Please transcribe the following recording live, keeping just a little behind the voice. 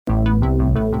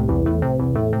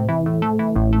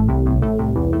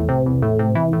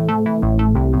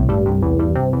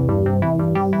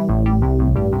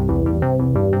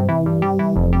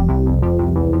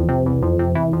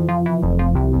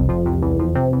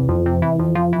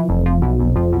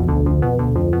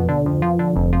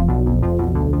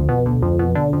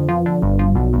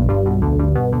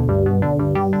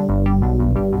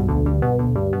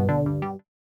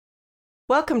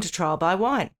Welcome to Trial by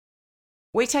Wine.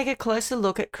 We take a closer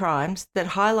look at crimes that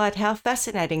highlight how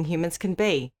fascinating humans can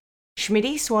be.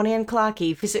 Schmitty, Swanee and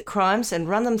Clarkey visit crimes and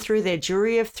run them through their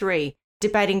jury of three,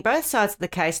 debating both sides of the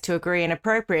case to agree an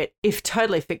appropriate, if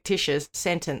totally fictitious,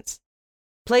 sentence.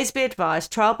 Please be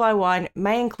advised, Trial by Wine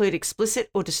may include explicit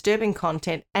or disturbing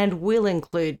content and will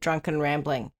include drunken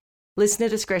rambling. Listener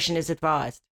discretion is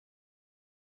advised.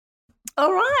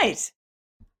 All right.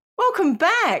 Welcome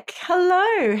back.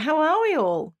 Hello. How are we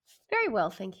all? Very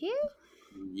well, thank you.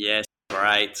 Yes,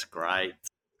 great.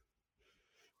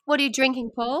 What are you drinking,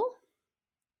 Paul?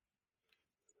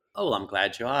 Oh, I'm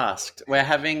glad you asked. We're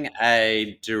having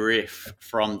a Durif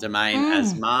from Domaine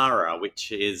Asmara,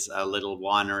 which is a little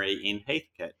winery in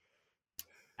Heathcote.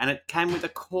 And it came with a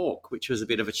cork, which was a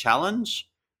bit of a challenge.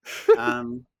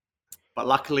 But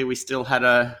luckily we still had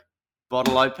a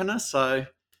bottle opener, so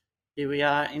here we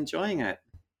are enjoying it.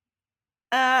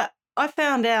 I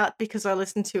found out, because I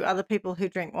listen to other people who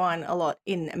drink wine a lot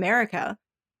in America,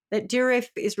 that Durif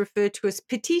is referred to as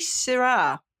Petit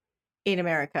Syrah in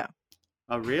America.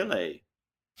 Oh, really?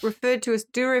 Referred to as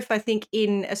Durif, I think,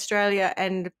 in Australia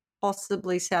and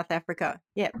possibly South Africa.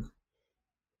 Yep.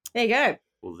 There you go.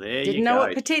 Well, there you go. Didn't know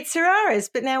what Petit Syrah is,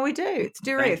 but now we do. It's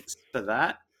Durif. Thanks for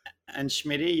that. And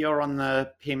Schmitty, you're on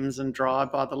the Pims and Dry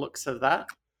by the looks of that.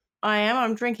 I am.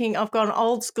 I've gone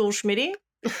old school Schmitty,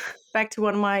 back to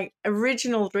one of my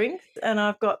original drinks, and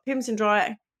I've got Pims and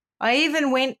Dry. I even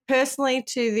went personally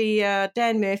to the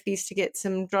Dan Murphy's to get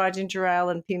some dry ginger ale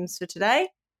and Pims for today,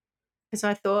 because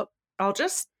I thought I'll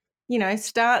just,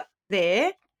 start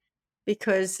there,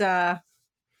 because I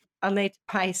need to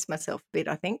pace myself a bit,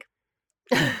 I think.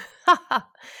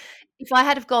 If I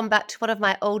had have gone back to one of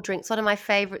my old drinks, one of my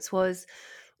favourites was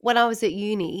when I was at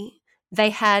uni,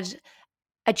 they had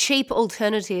a cheap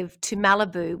alternative to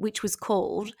Malibu, which was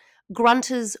called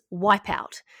Grunter's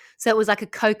Wipeout. So it was like a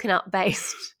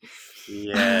coconut-based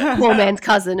poor man's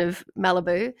cousin of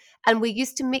Malibu. And we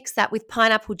used to mix that with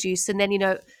pineapple juice and then,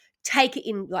 take it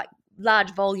in like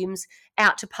large volumes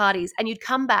out to parties. And you'd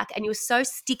come back and you were so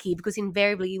sticky because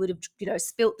invariably you would have,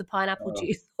 spilt the pineapple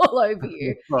juice all over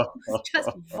you. It was just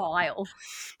vile.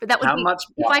 But that would How be, much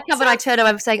if I come and I turn around,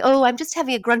 I'm saying, oh, I'm just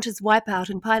having a Grunter's Wipeout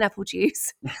and pineapple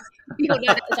juice. You'll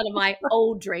know that's one of my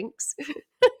old drinks.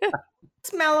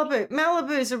 It's Malibu.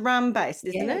 Malibu's a rum base,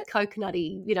 isn't it?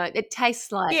 Coconutty. It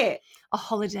tastes like a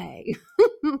holiday.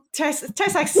 Tastes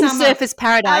like summer. Surface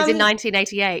Paradise in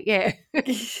 1988, yeah.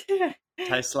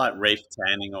 Tastes like reef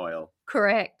tanning oil.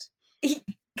 Correct. It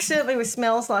certainly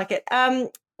smells like it.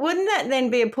 Wouldn't that then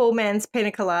be a poor man's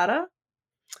pina colada?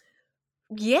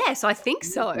 Yes, I think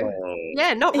so.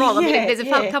 Yeah, not wrong. I mean, there's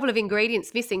a couple of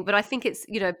ingredients missing, but I think it's,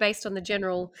 based on the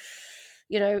general,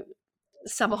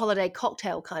 summer holiday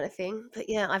cocktail kind of thing. But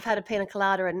yeah, I've had a pina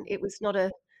colada and it was not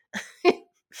a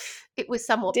it was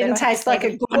somewhat didn't better. Taste like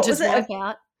a Grunter's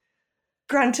Wipeout.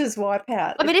 Grunter's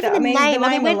Wipeout. I mean, even the name.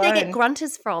 Where did they get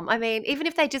Grunters from? I mean, even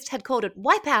if they just had called it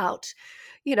Wipeout,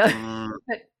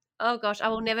 But oh gosh, I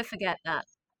will never forget that.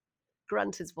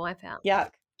 Grunter's Wipeout.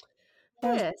 Yuck.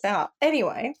 Yes.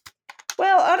 Anyway,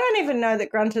 well, I don't even know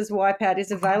that Grunter's Wipeout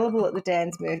is available at the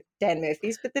Dan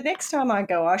Murphy's, but the next time I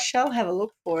go, I shall have a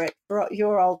look for it for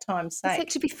your old time's sake. So,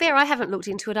 to be fair, I haven't looked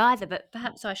into it either, but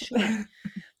perhaps I should.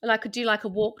 And I could do like a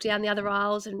walk down the other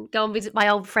aisles and go and visit my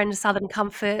old friend Southern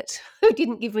Comfort, who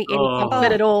didn't give me any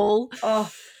comfort at all.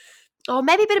 Or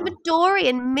maybe a bit of Midori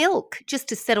and milk just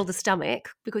to settle the stomach,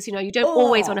 because, you don't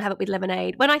always want to have it with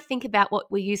lemonade. When I think about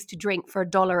what we used to drink for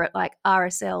 $1 at like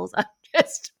RSL's,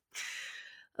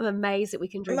 I'm amazed that we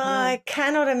can drink it. I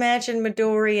cannot imagine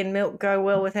Midori and milk go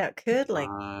well without curdling.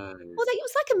 Well, it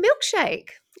was like a milkshake.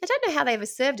 I don't know how they ever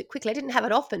served it quickly. I didn't have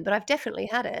it often, but I've definitely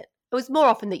had it. It was more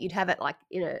often that you'd have it like,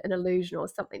 an illusion or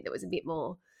something that was a bit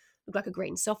more, looked like a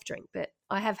green soft drink, but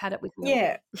I have had it with milk.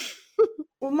 Yeah.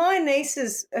 Well, my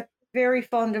nieces are very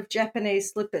fond of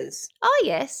Japanese slippers. Oh,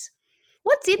 yes.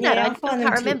 What's in that? Yeah, I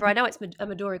can't remember. I know it's a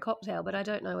Midori cocktail, but I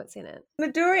don't know what's in it.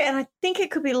 Midori, and I think it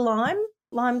could be lime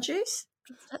juice.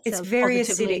 It's very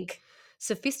acidic.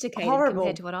 Sophisticated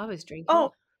compared to what I was drinking.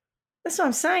 Oh, that's what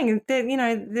I'm saying.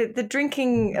 The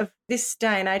drinking of this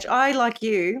day and age, I, like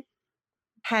you,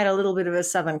 had a little bit of a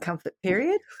Southern Comfort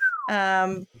period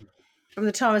from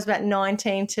the time I was about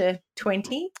 19 to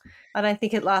 20. I don't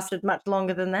think it lasted much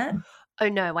longer than that. Oh,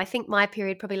 no. I think my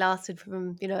period probably lasted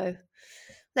from,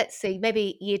 let's see,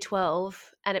 maybe year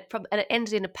 12, and it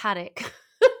ended in a paddock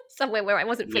somewhere where I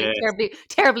wasn't feeling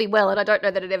terribly well, and I don't know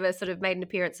that it ever sort of made an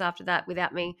appearance after that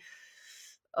without me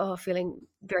feeling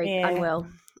very unwell.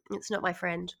 It's not my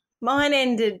friend. Mine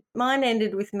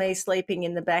ended with me sleeping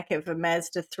in the back of a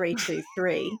Mazda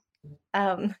 323.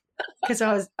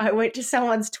 because I went to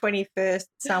someone's 21st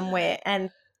somewhere, and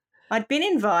I'd been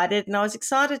invited and I was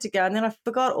excited to go, and then I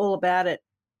forgot all about it.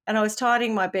 And I was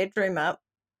tidying my bedroom up.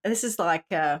 And this is like,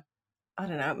 I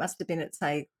don't know, it must have been at,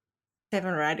 say,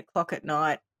 7 or 8 o'clock at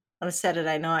night on a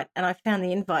Saturday night. And I found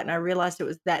the invite and I realised it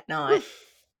was that night.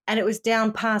 And it was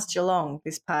down past Geelong,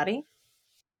 this party.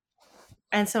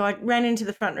 And so I ran into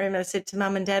the front room and I said to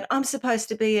Mum and Dad, I'm supposed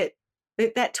to be at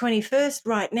that 21st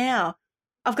right now.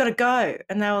 I've got to go.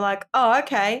 And they were like, oh,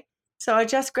 okay. So I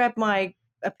just grabbed a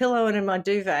pillow and my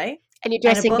duvet. And your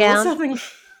dressing gown.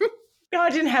 No, I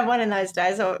didn't have one in those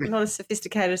days. I'm not as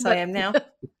sophisticated as I am now.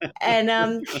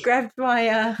 And grabbed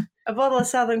a bottle of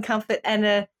Southern Comfort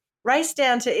and raced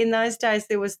down to, in those days,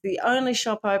 there was the only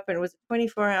shop open. It was a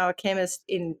 24-hour chemist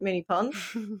in Moonee Pond.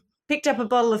 Picked up a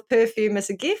bottle of perfume as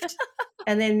a gift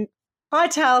and then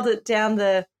hightailed it down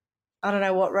I don't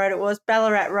know what road it was,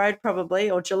 Ballarat Road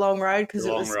probably, or Geelong Road, because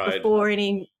it was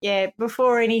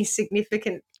before any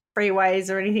significant freeways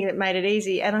or anything that made it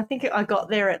easy. And I think I got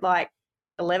there at like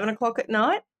 11 o'clock at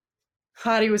night.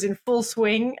 Party was in full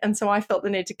swing, and so I felt the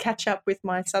need to catch up with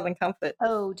my Southern Comfort.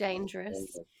 Oh,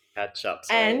 dangerous.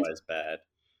 Catch-ups are always bad.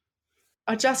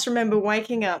 I just remember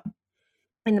waking up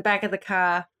in the back of the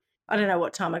car. I don't know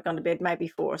what time I'd gone to bed, maybe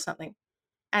 4 or something.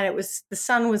 And the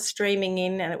sun was streaming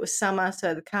in and it was summer,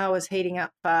 so the car was heating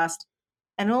up fast.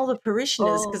 And all the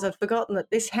parishioners, because I'd forgotten that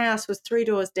this house was 3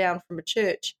 doors down from a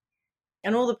church,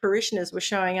 and all the parishioners were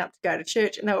showing up to go to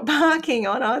church, and they were parking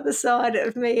on either side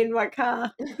of me in my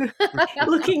car,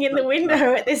 looking in the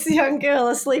window at this young girl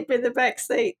asleep in the back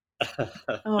seat.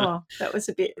 Oh, that was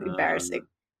a bit embarrassing.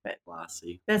 But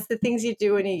classy. That's the things you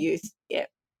do in your youth. Yeah.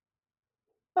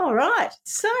 All right.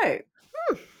 So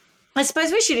I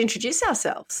suppose we should introduce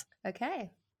ourselves.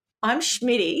 Okay. I'm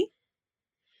Schmitty.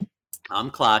 I'm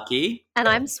Clarky. And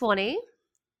I'm Swanee.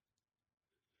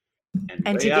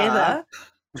 And together...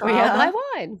 Trial by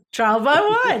wine. Trial by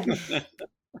wine.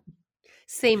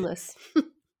 Seamless.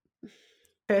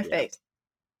 Perfect.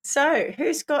 So,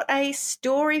 who's got a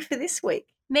story for this week?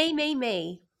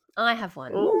 Me. I have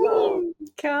one. Ooh,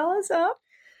 Carla's up.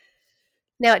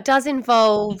 Now, it does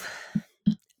involve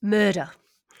murder.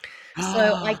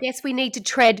 So I guess we need to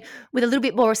tread with a little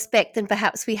bit more respect than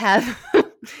perhaps we have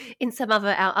in some of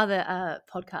our other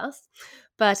podcasts.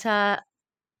 But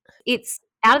it's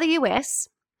out of the US.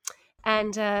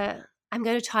 And I'm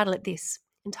going to title it this.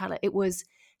 It was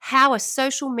How a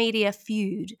Social Media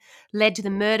Feud Led to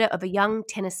the Murder of a Young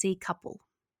Tennessee Couple.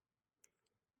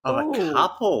 Of a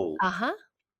couple?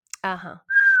 Uh-huh.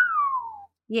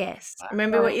 Yes.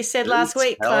 Remember what you said last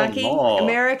week, Clarky?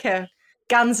 America.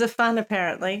 Guns are fun,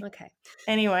 apparently. Okay.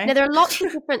 Anyway. Now, there are lots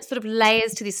of different sort of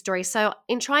layers to this story. So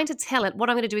in trying to tell it, what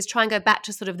I'm going to do is try and go back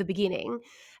to sort of the beginning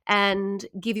and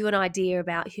give you an idea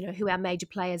about, who our major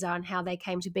players are and how they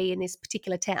came to be in this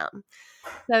particular town.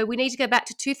 So we need to go back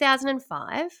to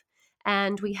 2005,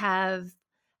 and we have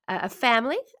a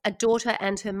family, a daughter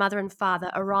and her mother and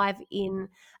father arrive in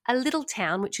a little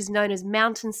town which is known as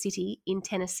Mountain City in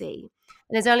Tennessee.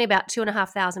 And there's only about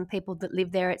 2,500 people that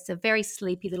live there. It's a very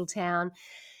sleepy little town.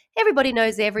 Everybody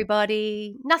knows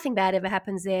everybody. Nothing bad ever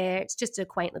happens there. It's just a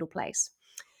quaint little place.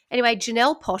 Anyway,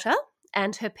 Janelle Potter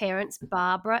and her parents,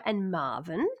 Barbara and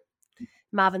Marvin,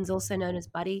 Marvin's also known as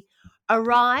Buddy,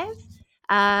 arrive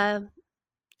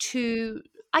to,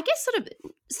 I guess, sort of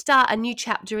start a new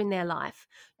chapter in their life.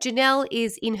 Janelle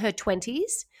is in her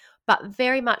 20s, but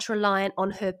very much reliant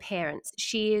on her parents.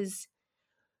 She is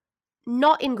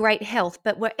not in great health,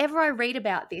 but wherever I read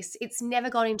about this, it's never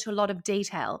gone into a lot of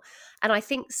detail. And I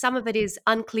think some of it is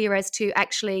unclear as to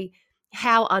actually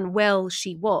how unwell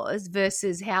she was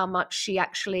versus how much she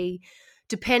actually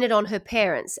depended on her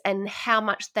parents and how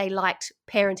much they liked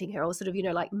parenting her or sort of,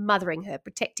 like mothering her,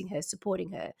 protecting her,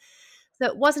 supporting her. So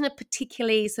it wasn't a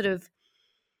particularly sort of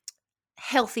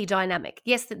healthy dynamic.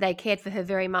 Yes, that they cared for her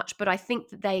very much, but I think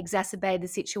that they exacerbated the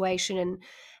situation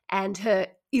and her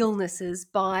illnesses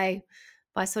by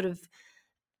sort of,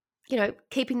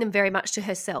 keeping them very much to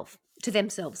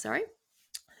themselves.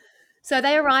 So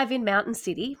they arrive in Mountain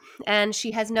City and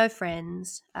she has no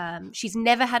friends. She's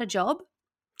never had a job.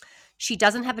 She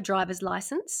doesn't have a driver's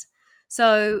license.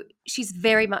 So she's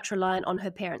very much reliant on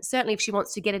her parents. Certainly if she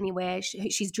wants to get anywhere,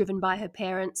 she's driven by her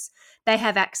parents. They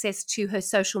have access to her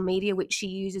social media, which she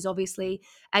uses obviously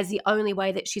as the only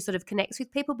way that she sort of connects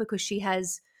with people because she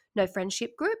has no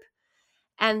friendship group.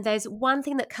 And there's one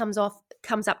thing that comes up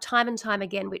time and time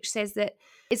again, which says that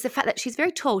it's the fact that she's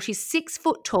very tall. She's 6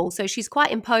 foot tall, so she's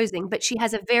quite imposing, but she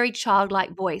has a very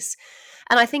childlike voice.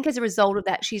 And I think as a result of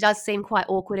that, she does seem quite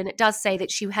awkward, and it does say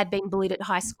that she had been bullied at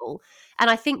high school. And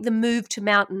I think the move to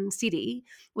Mountain City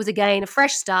was, again, a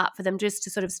fresh start for them, just to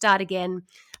sort of start again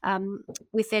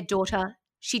with their daughter.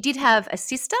 She did have a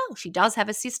sister, she does have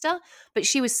a sister, but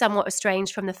she was somewhat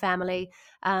estranged from the family,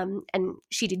 and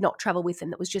she did not travel with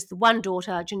them. It was just the one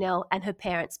daughter, Janelle, and her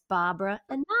parents, Barbara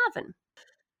and Marvin.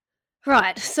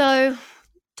 Right, so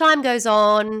time goes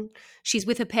on. She's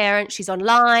with her parents, she's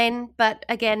online, but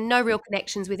again, no real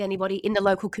connections with anybody in the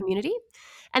local community.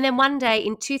 And then one day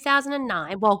in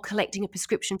 2009, while collecting a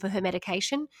prescription for her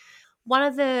medication, one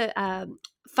of the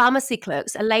pharmacy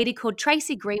clerks, a lady called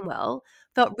Tracy Greenwell,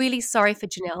 felt really sorry for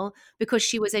Janelle because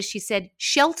she was, as she said,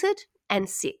 sheltered and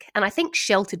sick. And I think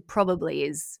sheltered probably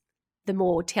is the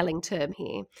more telling term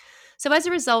here. So as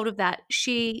a result of that,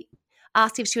 she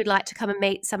asked if she would like to come and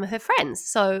meet some of her friends.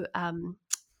 So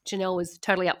Janelle was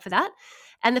totally up for that.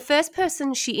 And the first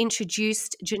person she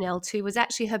introduced Janelle to was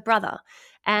actually her brother.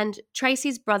 And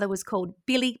Tracy's brother was called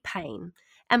Billy Payne.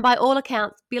 And by all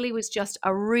accounts, Billy was just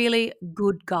a really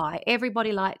good guy.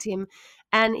 Everybody liked him,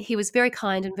 and he was very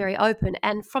kind and very open.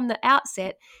 And from the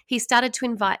outset, he started to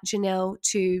invite Janelle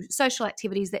to social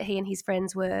activities that he and his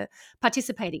friends were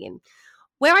participating in.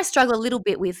 Where I struggle a little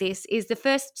bit with this is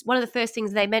one of the first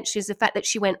things they mentioned is the fact that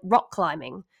she went rock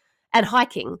climbing and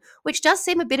hiking, which does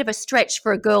seem a bit of a stretch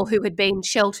for a girl who had been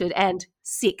sheltered and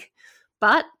sick.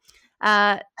 But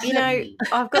you know,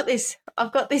 I've got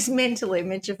this mental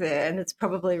image of her, and it's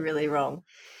probably really wrong,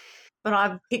 but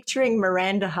I'm picturing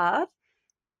Miranda Hart,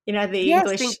 you know, the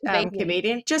English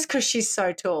comedian, just because she's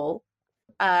so tall.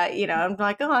 You know, I'm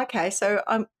like, oh, okay. So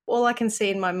all I can see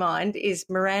in my mind is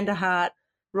Miranda Hart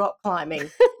rock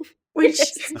climbing, which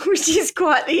is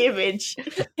quite the image.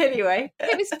 Anyway,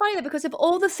 it was funny though, because of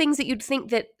all the things that you'd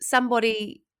think that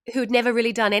somebody who'd never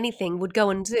really done anything would go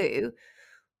and do.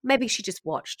 Maybe she just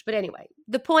watched. But anyway,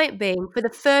 the point being, for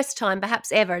the first time,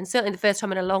 perhaps ever, and certainly the first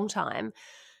time in a long time,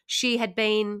 she had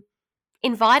been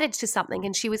invited to something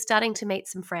and she was starting to meet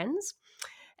some friends.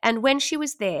 And when she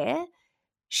was there,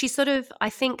 she sort of, I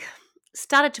think,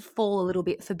 started to fall a little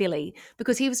bit for Billy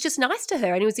because he was just nice to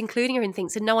her and he was including her in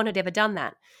things, and no one had ever done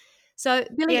that. So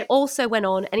Billy also went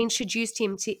on and introduced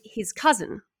him to his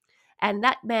cousin, and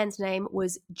that man's name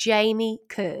was Jamie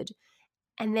Curd.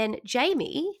 And then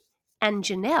Jamie and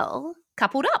Janelle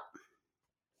coupled up.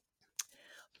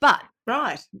 But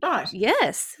right.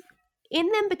 Yes.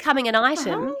 In them becoming an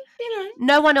item,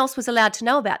 no one else was allowed to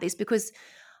know about this because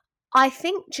I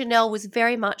think Janelle was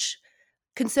very much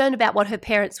concerned about what her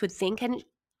parents would think. And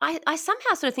I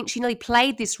somehow sort of think she nearly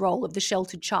played this role of the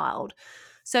sheltered child.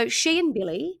 So she and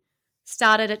Billy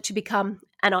started it to become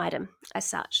an item as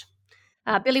such.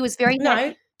 Billy was very...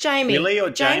 No, Jamie. Billy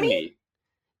or Jamie?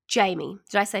 Jamie.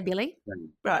 Did I say Billy?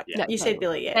 Right. Yeah. No, you said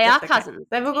Billy, yeah. They are cousins.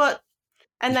 They've all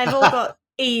got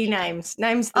E names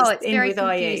that it's end very with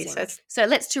confusing. IE. So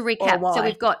let's recap. So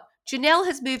we've got Janelle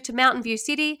has moved to Mountain View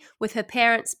City with her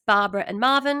parents, Barbara and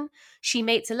Marvin. She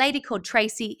meets a lady called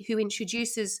Tracy who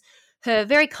introduces her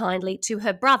very kindly to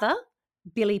her brother,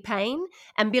 Billy Payne.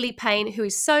 And Billy Payne, who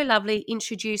is so lovely,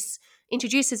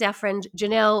 introduces our friend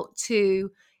Janelle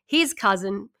to his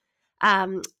cousin,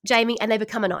 Jamie, and they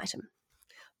become an item.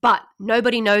 But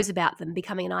nobody knows about them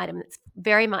becoming an item. It's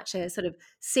very much a sort of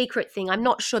secret thing. I'm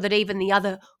not sure that even the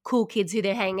other cool kids who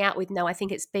they're hanging out with know. I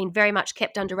think it's been very much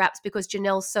kept under wraps because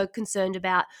Janelle's so concerned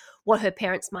about what her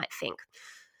parents might think.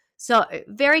 So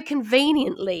very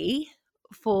conveniently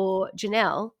for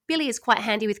Janelle, Billy is quite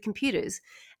handy with computers.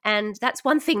 And that's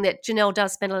one thing that Janelle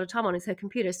does spend a lot of time on is her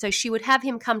computer. So she would have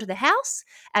him come to the house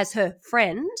as her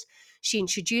friend. She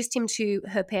introduced him to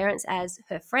her parents as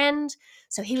her friend.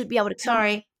 So he would be able to come.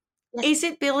 Sorry. Is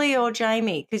it Billy or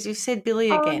Jamie? Because you've said Billy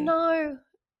again. Oh, no.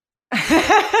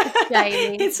 It's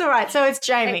Jamie. It's all right. So it's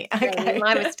Jamie. It's okay. Jamie.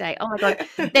 My mistake. Oh, my God.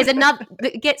 There's another.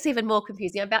 It gets even more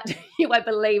confusing. You won't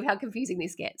believe how confusing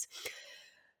this gets.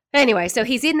 Anyway, so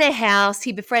he's in their house.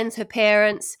 He befriends her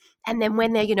parents. And then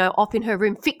when they're, off in her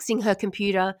room fixing her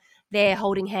computer, they're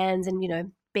holding hands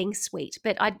and, being sweet.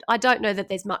 But I don't know that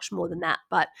there's much more than that.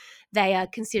 But they are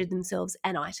considered themselves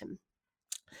an item.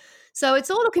 So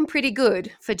it's all looking pretty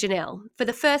good for Janelle. For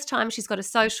the first time, she's got a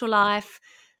social life.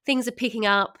 Things are picking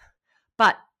up.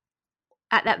 But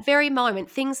at that very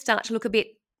moment, things start to look a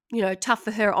bit, tough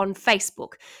for her on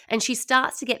Facebook. And she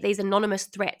starts to get these anonymous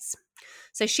threats.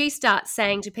 So she starts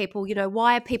saying to people,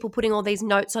 why are people putting all these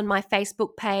notes on my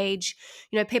Facebook page?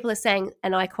 People are saying,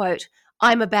 and I quote,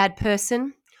 "I'm a bad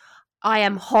person. I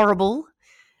am horrible."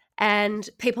 And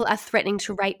people are threatening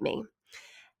to rape me.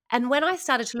 And when I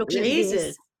started to look into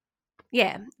this,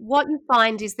 what you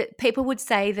find is that people would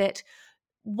say that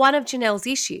one of Janelle's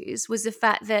issues was the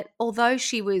fact that although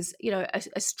she was,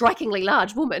 a strikingly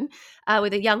large woman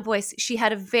with a young voice, she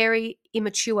had a very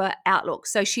immature outlook.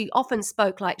 So she often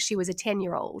spoke like she was a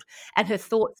 10-year-old, and her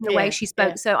thoughts and the way she spoke.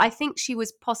 Yeah. So I think she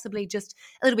was possibly just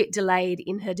a little bit delayed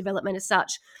in her development as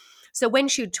such. So when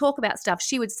she would talk about stuff,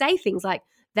 she would say things like,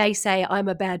 they say I'm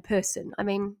a bad person. I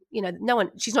mean,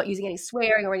 she's not using any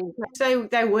swearing or anything. So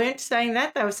they weren't saying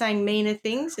that? They were saying meaner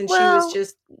things, and she was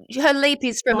just... Her leap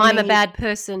is from I'm a bad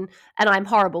person and I'm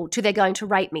horrible to they're going to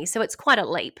rape me. So it's quite a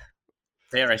leap.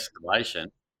 Fair escalation.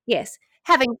 Yes.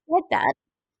 Having said that,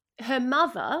 her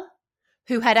mother,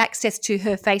 who had access to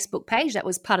her Facebook page, that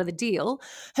was part of the deal,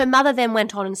 her mother then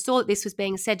went on and saw that this was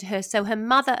being said to her. So her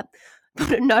mother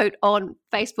put a note on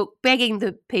Facebook begging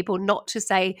the people not to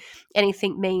say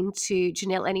anything mean to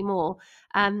Janelle anymore.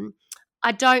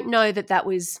 I don't know that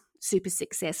was super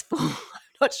successful. I'm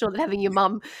not sure that having your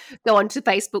mum go onto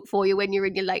Facebook for you when you're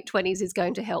in your late 20s is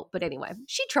going to help. But anyway,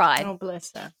 she tried. Oh,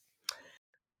 bless her.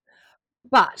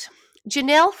 But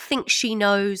Janelle thinks she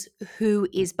knows who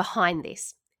is behind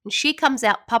this. And she comes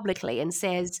out publicly and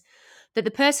says that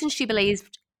the person she believes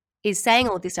is saying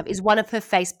all this stuff is one of her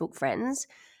Facebook friends.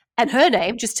 And her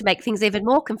name, just to make things even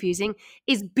more confusing,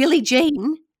 is Billie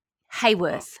Jean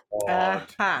Hayworth.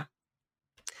 Uh-huh.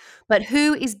 But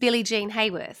who is Billie Jean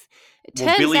Hayworth? It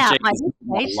turns Billie out, Jean is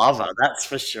my lover, that's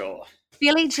for sure.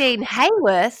 Billie Jean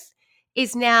Hayworth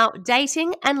is now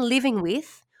dating and living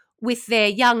with their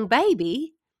young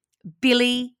baby,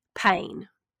 Billy Payne.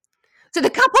 So the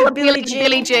couple of Billie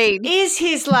Jean is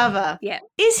his lover. Yeah,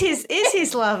 is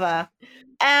his lover.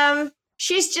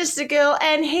 She's just a girl,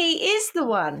 and he is the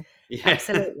one. Yeah.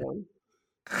 Absolutely.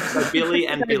 So Billy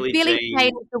and Billie Jean. Billy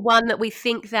Payne is the one that we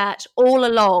think that all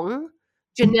along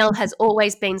Janelle has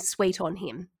always been sweet on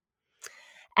him.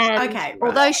 And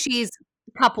although she is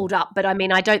coupled up, but I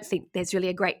mean, I don't think there's really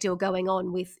a great deal going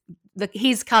on with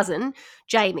his cousin,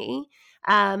 Jamie.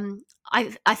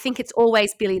 I think it's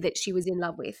always Billy that she was in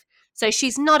love with. So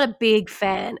she's not a big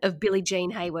fan of Billie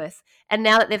Jean Hayworth. And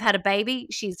now that they've had a baby,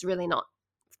 she's really not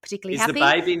particularly happy. Is the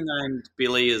baby named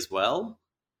Billy as well?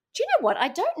 Do you know what? I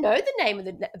don't know the name of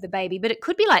the baby, but it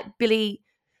could be like Billy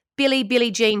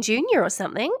Jean Jr. or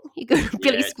something. You go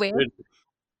Billy Square.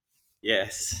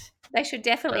 Yes. They should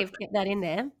definitely have kept that in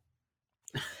there.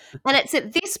 And it's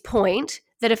at this point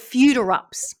that a feud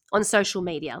erupts on social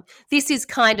media. This is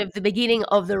kind of the beginning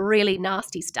of the really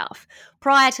nasty stuff.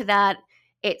 Prior to that,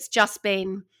 it's just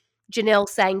been Janelle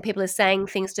saying people are saying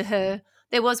things to her.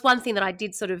 There was one thing that I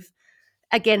did sort of,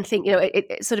 again, think,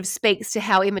 it sort of speaks to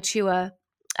how immature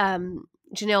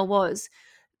Janelle was.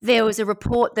 There was a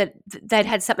report that they'd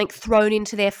had something thrown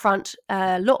into their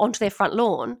onto their front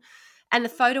lawn, and the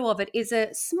photo of it is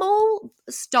a small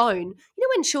stone. You know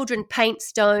when children paint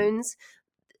stones?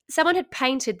 Someone had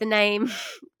painted the name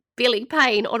Billy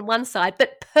Payne on one side,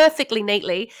 but perfectly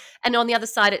neatly, and on the other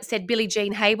side it said Billie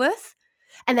Jean Hayworth,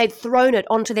 and they'd thrown it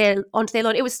onto their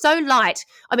lawn. It was so light.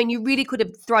 I mean, you really could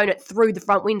have thrown it through the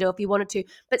front window if you wanted to,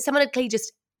 but someone had clearly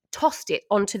just tossed it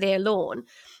onto their lawn.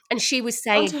 And she was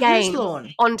saying onto again, whose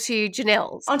lawn? Onto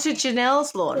Janelle's. Onto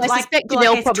Janelle's lawn. Well, I suspect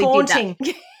Janelle probably taunting.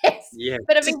 did that. Yes. Yeah.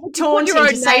 But I mean, would you put your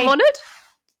own name on it?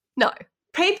 No.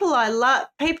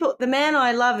 The man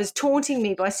I love is taunting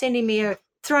me by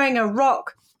throwing a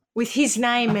rock with his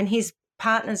name and his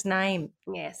partner's name.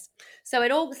 Yes. So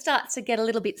it all starts to get a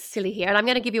little bit silly here. And I'm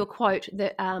going to give you a quote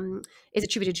that is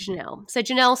attributed to Janelle. So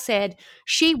Janelle said,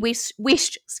 she wished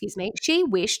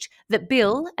that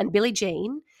Bill and Billie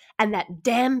Jean and that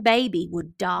damn baby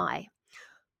would die.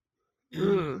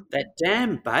 That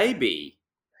damn baby.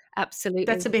 Absolutely.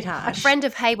 That's a bit harsh. A friend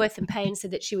of Hayworth and Payne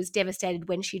said that she was devastated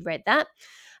when she'd read that.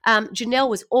 Janelle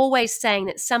was always saying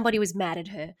that somebody was mad at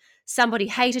her. Somebody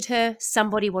hated her.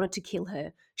 Somebody wanted to kill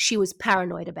her. She was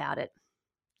paranoid about it.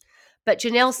 But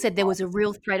Janelle said there was a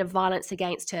real threat of violence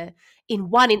against her. In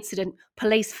one incident,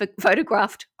 police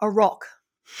photographed a rock.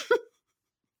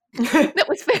 That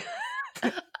was fair.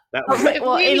 That was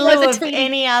in lieu of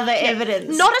any other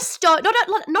evidence. Not a stone,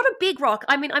 not a big rock.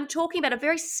 I mean, I'm talking about a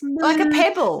very smooth, like a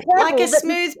pebble, like a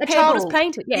smooth pebble. A child has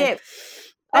painted. Yeah.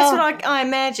 That's what I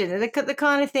imagine. The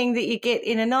kind of thing that you get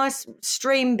in a nice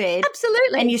stream bed.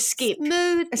 Absolutely. And you skip.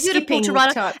 Smooth, a beautiful to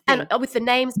run. And with the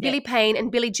names Billy Payne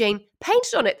and Billie Jean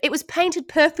painted on it. It was painted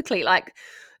perfectly. Like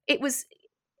it was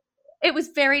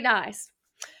very nice.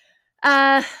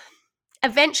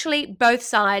 Eventually, both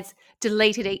sides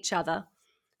deleted each other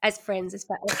as friends. As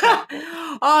far as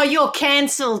oh, you're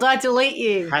cancelled. I delete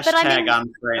you. Hashtag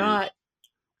unfriend. Right.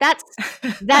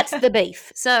 That's the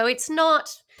beef. So it's not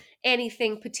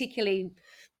anything particularly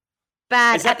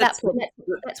bad at that point.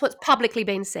 That's what's publicly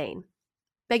been seen.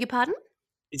 Beg your pardon?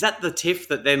 Is that the tiff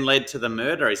that then led to the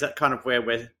murder? Is that kind of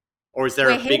where or is there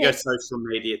We're a bigger headed- social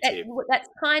media tiff? That's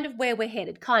kind of where we're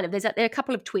headed, kind of. There are a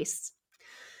couple of twists.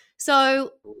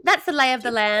 So that's the lay of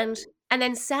the land. And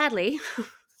then sadly,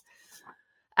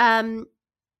 Janelle's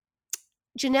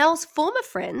former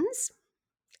friends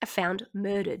are found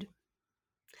murdered.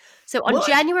 So on What?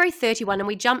 January 31, and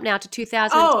we jump now to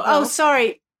 2012. Oh,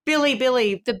 sorry. Billy.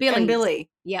 The Billies. And Billy.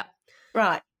 Yeah.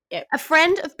 Right. Yeah. A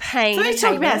friend of Payne. So we and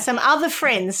talk about Hayworth- some other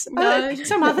friends. No.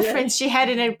 Some other friends she had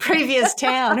in a previous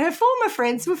town. Her former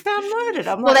friends were found murdered.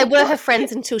 Well, they were her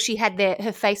friends until she had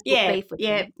her Facebook Yeah, beef with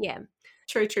yeah. them. Yeah.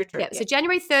 True. Yeah. So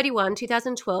January 31,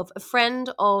 2012, a friend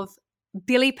of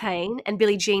Billy Payne and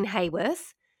Billie Jean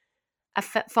Hayworth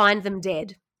find them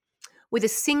dead with a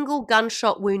single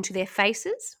gunshot wound to their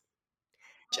faces.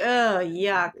 Oh,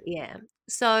 yuck. Yeah.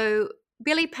 So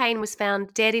Billy Payne was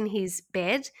found dead in his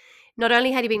bed. Not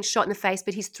only had he been shot in the face,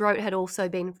 but his throat had also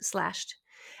been slashed.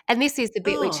 And this is the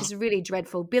bit which is really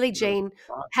dreadful. Billie Jean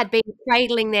had been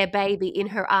cradling their baby in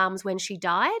her arms when she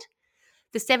died.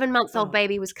 The 7-month-old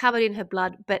baby was covered in her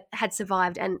blood but had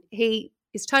survived, and he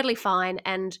is totally fine,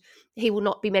 and he will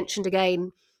not be mentioned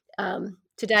again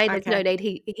today. There's no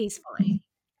need. He's fine.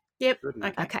 Yep.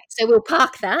 Okay, so we'll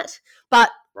park that. But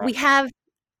we have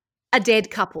a dead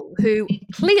couple who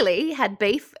clearly had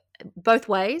beef both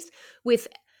ways with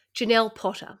Janelle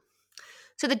Potter.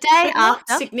 So the day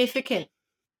after, significant,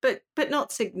 but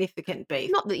not significant beef.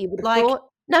 Not that you would have thought.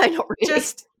 No, not really.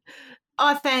 Just,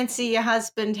 I fancy your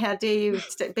husband. How dare you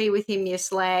be with him, you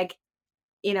slag?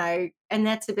 You know, and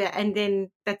that's about. And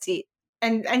then that's it.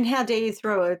 And how dare you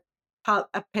throw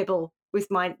a pebble with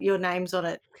your names on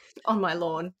it on my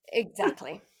lawn?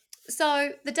 Exactly.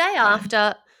 So the day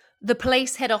after, the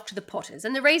police head off to the Potters.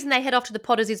 And the reason they head off to the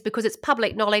Potters is because it's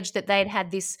public knowledge that they'd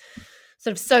had this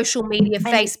sort of social media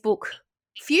Facebook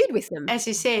feud with them. As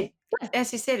you said,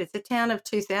 it's a town of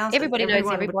 2,000. Everybody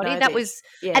knows everybody. That was,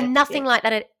 and nothing like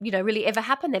that, really ever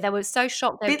happened there. They were so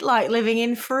shocked. A bit like living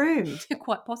in Frome.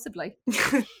 Quite possibly.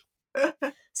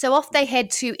 So off they head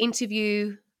to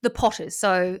interview the Potters.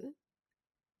 So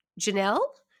Janelle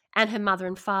and her mother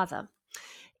and father.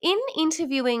 In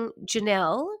interviewing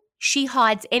Janelle, she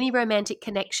hides any romantic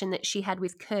connection that she had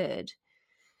with Kurd.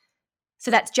 So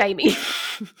that's Jamie.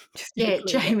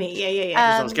 Jamie.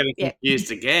 Yeah. I was getting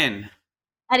confused again.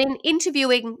 And in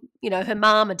interviewing, her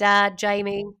mum, her dad,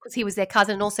 Jamie, because he was their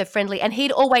cousin and also friendly, and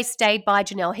he'd always stayed by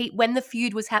Janelle. When the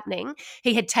feud was happening,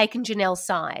 he had taken Janelle's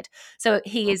side. So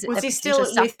he is. Was he still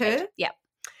with her? Yeah.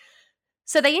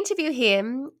 So they interview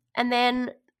him, and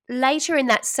then later in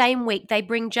that same week, they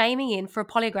bring Jamie in for a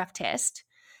polygraph test,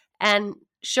 and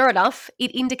sure enough,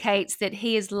 it indicates that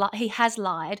he has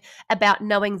lied about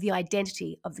knowing the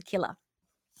identity of the killer.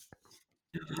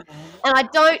 And I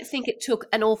don't think it took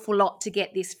an awful lot to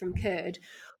get this from Kurd,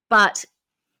 but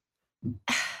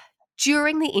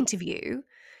during the interview,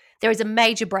 there is a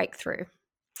major breakthrough.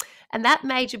 And that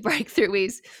major breakthrough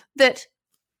is that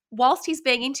whilst he's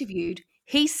being interviewed,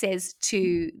 he says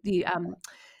to the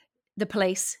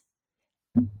police,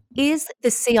 "Is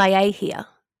the CIA here?"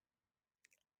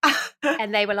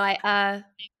 And they were like,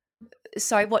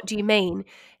 "Sorry, what do you mean?"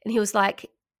 And he was like,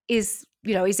 "Is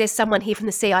there someone here from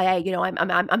the CIA?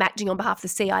 I'm acting on behalf of the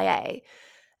CIA."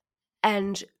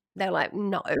 And they're like,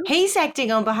 "No." He's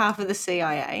acting on behalf of the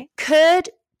CIA. Kurd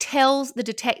tells the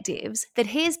detectives that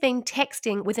he has been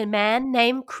texting with a man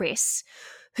named Chris,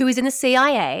 who is in the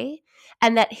CIA,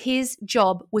 and that his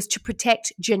job was to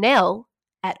protect Janelle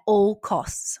at all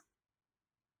costs.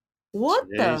 What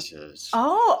Jesus. the?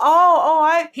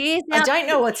 I don't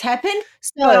know what's happened,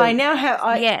 but I now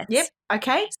have. Yes. Yep.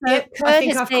 Okay. So yep. I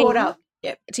think I've caught up.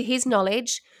 Yep. To his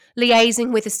knowledge,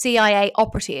 liaising with a CIA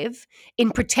operative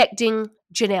in protecting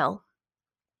Janelle.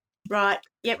 Right.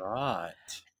 Yep. Right.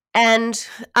 And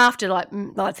after,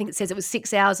 I think it says it was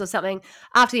 6 hours or something,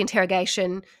 after the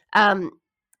interrogation,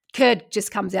 Kurd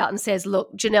just comes out and says,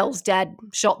 "Look, Janelle's dad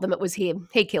shot them. It was him.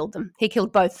 He killed them. He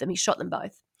killed both of them. He shot them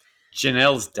both."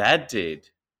 Janelle's dad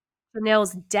did.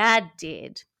 Janelle's dad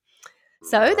did.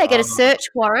 So they get a search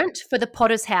warrant for the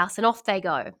Potter's house, and off they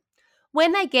go.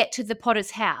 When they get to the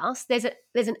Potter's house, there's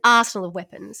an arsenal of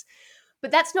weapons.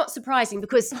 But that's not surprising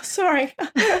because... Sorry.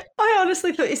 I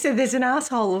honestly thought you said there's an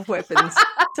asshole of weapons.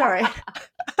 Sorry.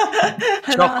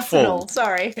 An arsenal. Full.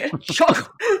 Sorry.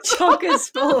 Chock is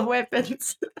full of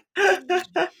weapons.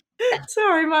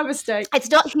 Sorry, my mistake. It's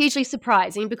not hugely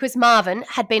surprising because Marvin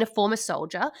had been a former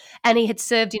soldier and he had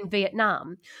served in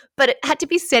Vietnam. But it had to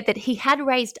be said that he had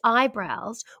raised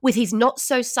eyebrows with his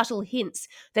not-so-subtle hints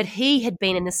that he had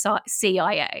been in the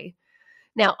CIA.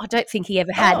 Now, I don't think he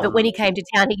ever had, but when he came to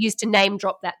town, he used to name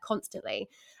drop that constantly.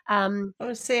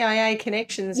 CIA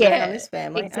connections Yeah, around this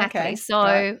family. exactly. Okay. So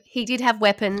right. he did have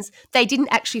weapons. They didn't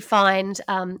actually find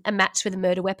a match for the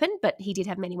murder weapon, but he did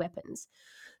have many weapons.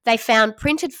 They found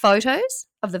printed photos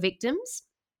of the victims.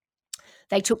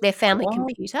 They took their family What?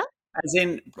 computer. As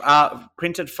in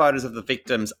printed photos of the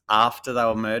victims after they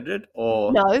were murdered,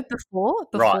 or No, before.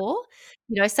 Right.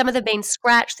 You know, some of them been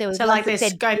scratched. There was So ones like they're that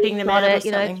said scoping them on out or it,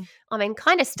 you know. something. I mean,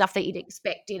 kind of stuff that you'd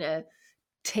expect in a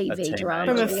TV teenager. drama.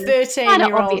 From a you know, kinda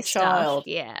 13-year-old obvious stuff. child.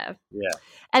 Yeah. Yeah.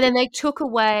 And then they took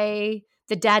away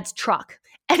the dad's truck.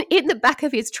 And in the back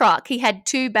of his truck, he had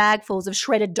 2 bagfuls of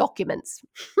shredded documents.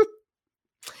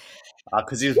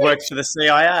 Because he works for the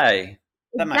CIA.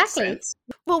 That makes Exactly. sense.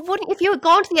 Well, if you had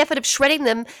gone to the effort of shredding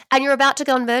them and you're about to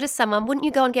go and murder someone, wouldn't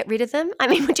you go and get rid of them? I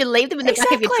mean, would you leave them in the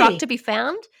back of your truck Exactly. to be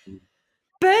found?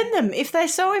 Burn them. If they're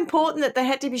so important that they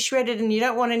had to be shredded and you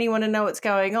don't want anyone to know what's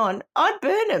going on, I'd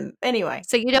burn them. Anyway.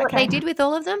 So you know what they Okay. did with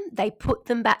all of them? They put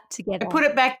them back together. And put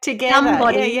it back together.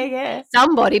 Yeah.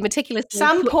 Somebody meticulously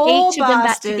Some put poor each of them back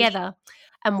bastard. together.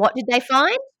 And what did they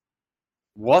find?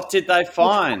 What did they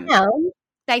find?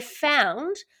 They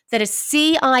found that a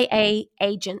CIA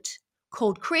agent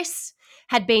called Chris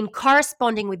had been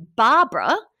corresponding with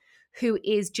Barbara, who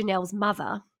is Janelle's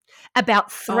mother, about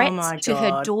threats my to her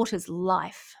God. daughter's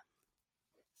life.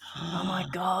 Oh my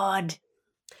God.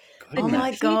 The Oh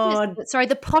my computers- God. Sorry,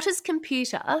 the Potter's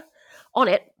computer, on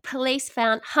it, police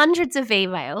found hundreds of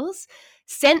emails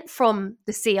sent from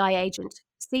the CIA agent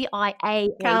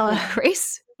Carla.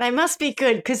 Chris. They must be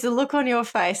good because the look on your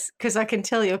face, because I can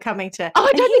tell you're coming to. Oh, I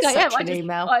and don't think here's I am. such an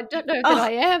email. I don't know that Oh. I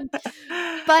am.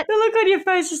 But the look on your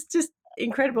face is just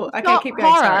incredible. Okay, not keep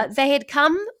going. horror. Sorry. They had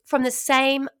come from the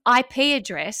same IP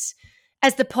address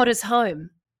as the Potter's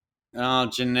home. Oh,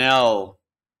 Janelle.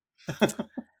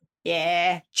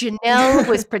 Yeah. Janelle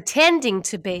was pretending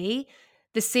to be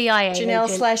the CIA Janelle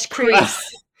agent, /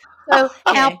 Chris. So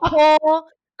Yeah. our poor,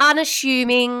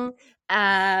 unassuming,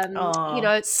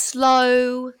 Oh.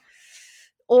 slow,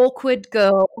 awkward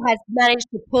girl has managed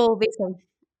to pull this one.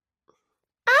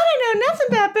 I don't know nothing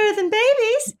about birthing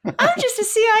babies. I'm just a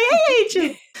CIA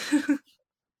agent.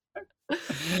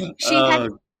 She had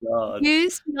God.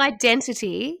 used the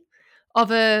identity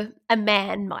of a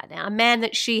man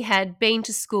that she had been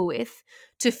to school with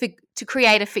to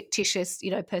create a fictitious,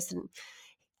 person.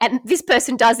 And this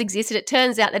person does exist, and it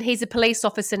turns out that he's a police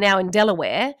officer now in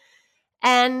Delaware,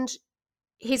 and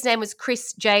his name was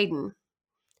Chris Jaden.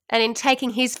 And in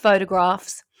taking his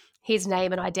photographs, his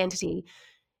name and identity,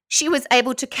 she was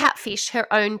able to catfish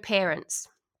her own parents.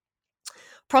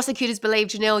 Prosecutors believe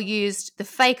Janelle used the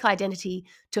fake identity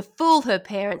to fool her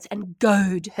parents and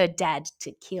goad her dad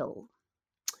to kill.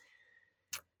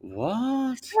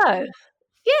 What? So,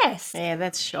 yes. Yeah,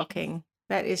 that's shocking.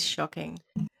 That is shocking.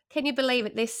 Can you believe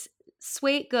it? This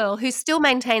sweet girl who still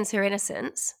maintains her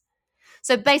innocence.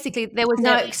 So basically, there was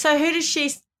So who does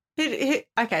she? Who,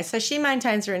 okay, so she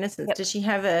maintains her innocence. Yep. Does she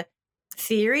have a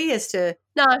theory as to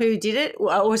no. who did it,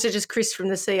 or was it just Chris from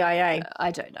the CIA?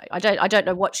 I don't know. I don't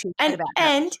know what she said about that.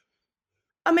 And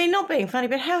I mean, not being funny,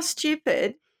 but how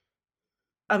stupid.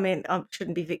 I mean, I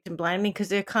shouldn't be victim blaming because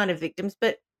they're kind of victims,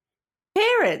 but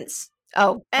parents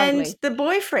Oh, and totally. the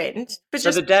boyfriend for So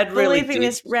just the dad really believing did.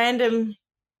 this random.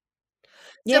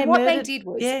 So what they murdered- did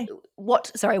was yeah.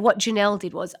 what Janelle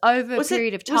did was over a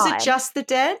period of time. Was it just the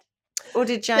dad, or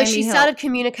did Jamie So she help? started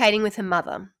communicating with her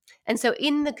mother. And so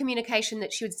in the communication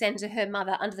that she would send to her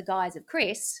mother under the guise of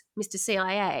Chris, Mr.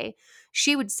 CIA,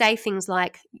 she would say things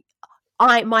like,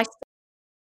 my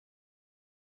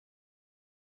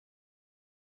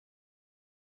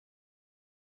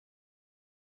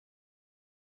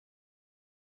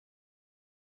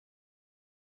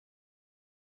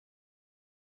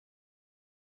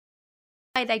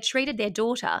they treated their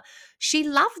daughter, she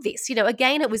loved this.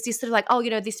 Again, it was this sort of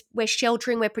like, this, we're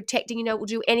sheltering, we're protecting, we'll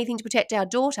do anything to protect our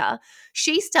daughter.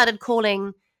 She started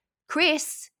calling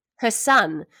Chris her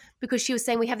son because she was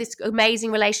saying, we have this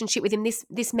amazing relationship with him.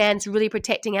 This man's really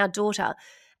protecting our daughter.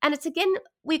 And it's, again,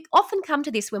 we often come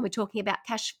to this when we're talking about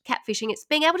catfishing. It's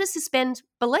being able to suspend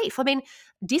belief. I mean,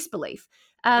 disbelief.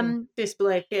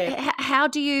 Disbelief, yeah. How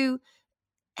do you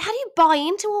buy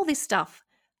into all this stuff?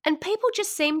 And people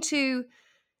just seem to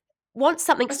want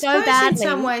something I so suppose badly in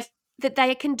some ways, that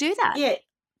they can do that. yeah.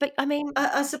 But I mean,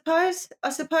 I suppose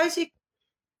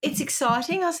it's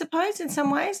exciting. I suppose in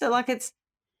some ways, that like it's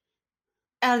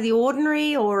out of the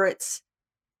ordinary, or it's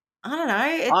I don't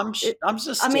know. I'm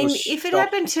just. I mean, still if it shocked.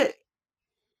 happened to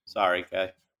Sorry, go.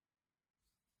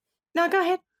 no, go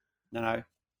ahead. No.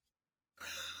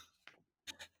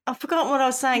 I've forgotten what I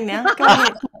was saying now. Go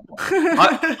ahead.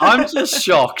 I'm just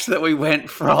shocked that we went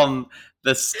from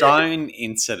the stone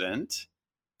incident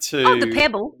to Oh, the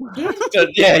pebble.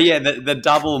 the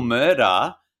double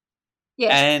murder,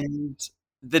 Yes. and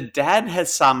the dad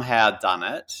has somehow done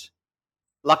it.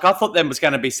 Like, I thought there was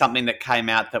going to be something that came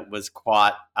out that was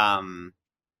quite, I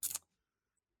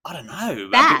don't know, a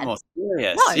Bad. bit more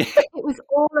serious. No, Yeah. it was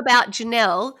all about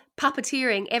Janelle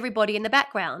puppeteering everybody in the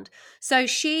background. So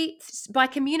she, by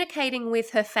communicating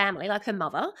with her family, like her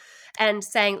mother, and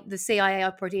saying the CIA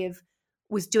operative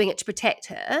was doing it to protect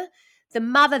her, the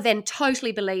mother then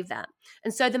totally believed that.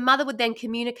 And so the mother would then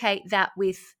communicate that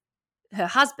with her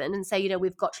husband and say, you know,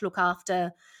 we've got to look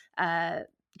after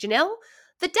Janelle.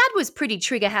 The dad was pretty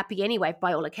trigger happy anyway,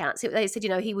 by all accounts. They said, you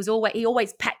know, he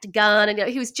always packed a gun, and you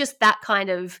know, he was just that kind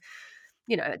of,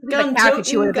 you know, a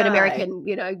caricature of an American,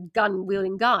 you know, gun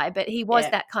wielding guy, but he was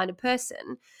that kind of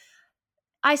person.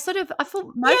 I felt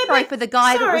most sorry for the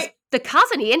guy that was the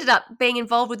cousin. He ended up being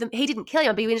involved with them. He didn't kill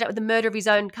him, but he ended up with the murder of his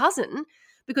own cousin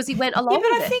because he went along with it.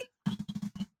 But I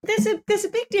think there's a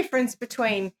big difference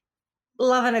between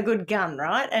loving a good gun,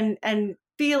 right, and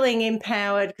feeling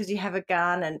empowered because you have a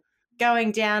gun, and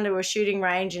going down to a shooting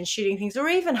range and shooting things, or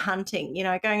even hunting, you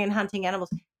know, going and hunting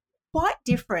animals. Quite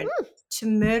different to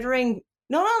murdering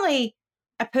not only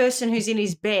a person who's in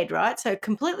his bed, right, so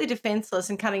completely defenseless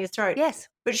and cutting his throat, yes,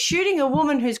 but shooting a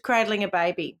woman who's cradling a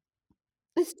baby.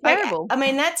 It's terrible. I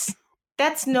mean, that's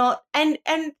not, and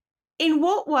in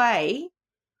what way?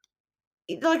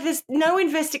 Like, there's no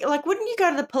like, wouldn't you go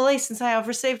to the police and say, I've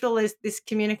received all this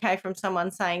communique from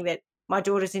someone saying that my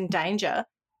daughter's in danger?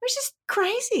 It's just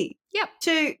crazy. Yep.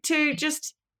 To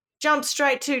just jump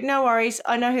straight to, no worries,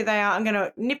 I know who they are, I'm going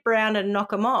to nip around and knock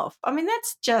them off. I mean,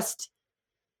 that's just,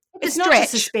 it's not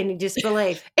just suspending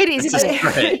disbelief. It is a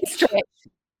stretch.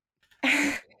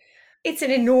 It's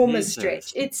an enormous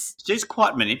stretch. She's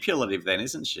quite manipulative then,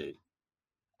 isn't she?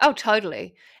 Oh,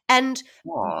 totally. And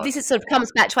this is sort of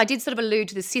comes back to, I did sort of allude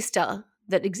to the sister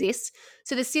that exists.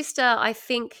 So the sister, I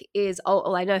think, is old.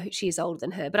 Well, I know she is older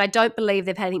than her, but I don't believe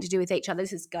they've had anything to do with each other.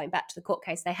 This is going back to the court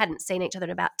case. They hadn't seen each other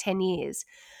in about 10 years.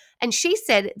 And she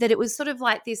said that it was sort of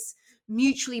like this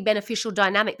mutually beneficial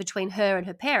dynamic between her and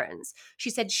her parents. She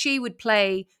said she would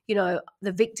play, you know,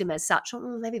 the victim as such. Or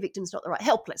maybe victim's not the right.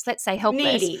 Helpless. Let's say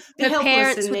helpless. Needy. Her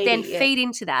parents would then feed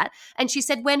into that. And she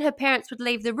said when her parents would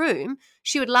leave the room,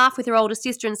 she would laugh with her older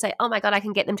sister and say, oh my God, I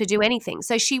can get them to do anything.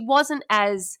 So she wasn't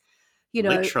as, you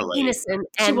know, literally innocent.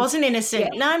 She wasn't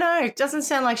innocent. Yeah. No, it doesn't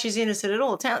sound like she's innocent at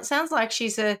all. It sounds like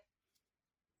she's a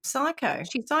psycho.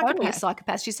 She's totally a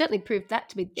psychopath. She certainly proved that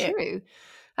to be true.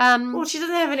 Well, she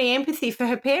doesn't have any empathy for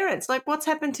her parents. Like, what's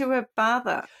happened to her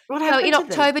father? What happened in to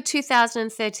October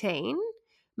 2013,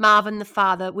 Marvin, the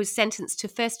father, was sentenced to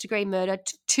first-degree murder,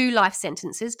 2 life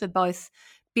sentences for both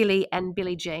Billy and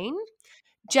Billie Jean.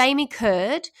 Jamie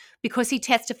Curd, because he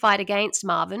testified against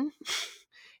Marvin,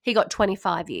 he got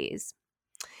 25 years.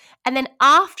 And then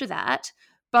after that,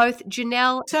 both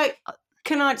Janelle... So,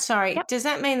 does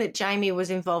that mean that Jamie was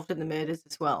involved in the murders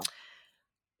as well?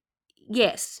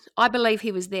 Yes, I believe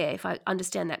he was there, if I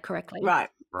understand that correctly. Right.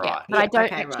 Yeah, but I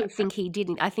don't think he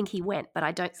didn't. I think he went, but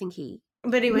I don't think he...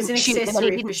 But he was an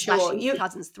accessory for sure. His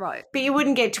cousin's throat. But you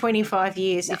wouldn't get 25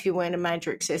 years if you weren't a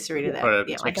major accessory to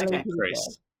that.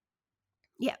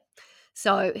 Yeah.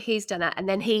 So he's done that. And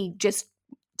then he just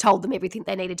told them everything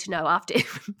they needed to know after.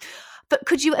 But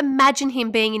could you imagine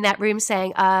him being in that room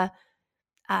saying,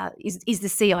 is the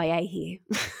CIA here?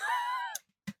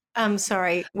 I'm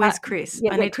sorry, where's Chris?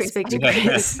 I need to speak to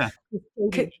Chris.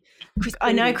 Chris,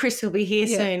 I know Chris will be here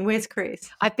soon. Where's Chris?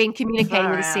 I've been communicating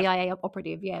with the CIA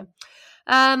operative,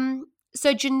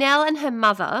 So Janelle and her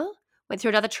mother went through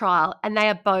another trial, and they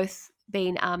have both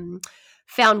been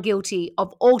found guilty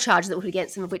of all charges that were put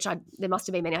against them, of which there must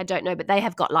have been many, I don't know, but they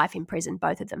have got life in prison,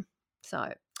 both of them.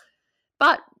 So,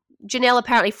 but Janelle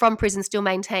apparently from prison still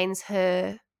maintains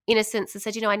her innocence and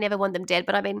said, you know, I never want them dead,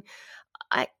 but I mean,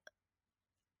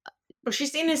 Well,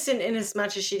 she's innocent in as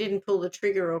much as she didn't pull the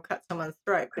trigger or cut someone's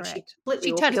throat, but she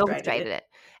totally orchestrated it.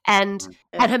 And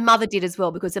her mother did as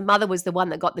well, because her mother was the one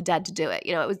that got the dad to do it.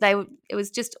 You know, it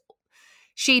was just,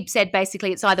 she said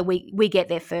basically it's either we get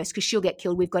there first because she'll get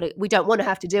killed. We don't want to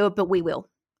have to do it, but we will.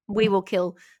 We will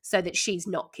kill so that she's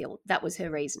not killed. That was her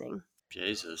reasoning.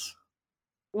 Jesus.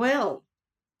 Well,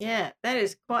 yeah, that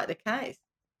is quite the case.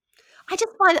 I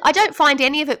don't find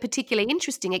any of it particularly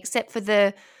interesting, except for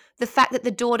the fact that the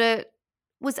daughter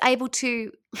was able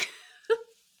to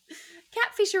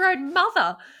catfish her own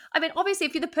mother. I mean, obviously,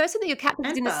 if you're the person that your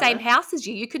catfish is in the same house as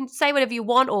you, you can say whatever you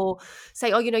want, or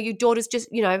say, oh, you know, your daughter's just,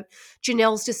 you know,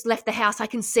 Janelle's just left the house. I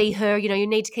can see her. You know, you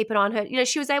need to keep an eye on her. You know,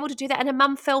 she was able to do that, and her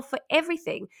mum fell for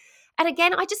everything. And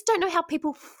again, I just don't know how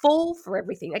people fall for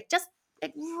everything. It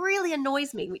really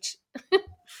annoys me, which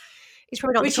He's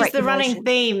probably not Which the is the running emotion.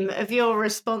 theme of your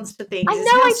response to things. I is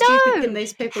know, how I stupid know. can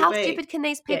these people How be? stupid can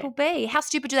these people be? How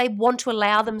stupid do they want to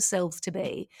allow themselves to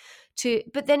be?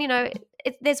 But then,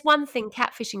 there's one thing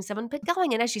catfishing someone, but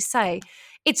going in, as you say,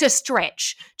 it's a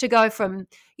stretch to go from,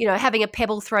 having a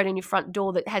pebble thrown in your front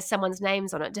door that has someone's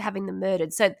names on it to having them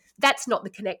murdered. So that's not the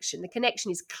connection. The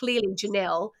connection is clearly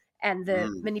Janelle and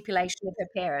the manipulation of her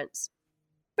parents.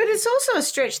 But it's also a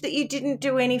stretch that you didn't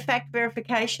do any fact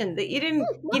verification, that you didn't,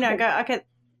 go, okay,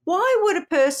 why would a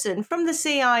person from the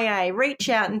CIA reach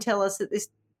out and tell us that this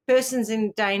person's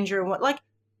in danger and what? Like,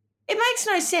 it makes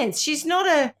no sense. She's not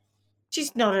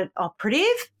an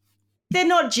operative. They're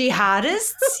not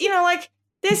jihadists.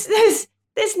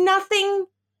 There's nothing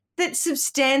that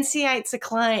substantiates a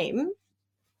claim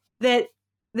that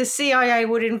the CIA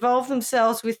would involve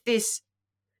themselves with this,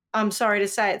 I'm sorry to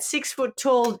say it, 6 foot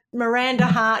tall Miranda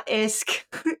Hart-esque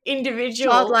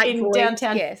individual Childlike in voice,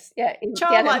 downtown. yes, yeah,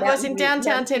 Childlike voice in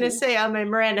downtown Tennessee. I mean,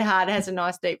 Miranda Hart has a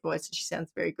nice deep voice and she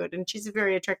sounds very good, and she's a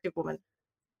very attractive woman.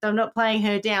 So I'm not playing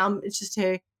her down. It's just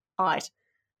her height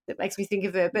that makes me think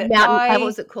of her. But what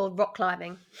was it called? Rock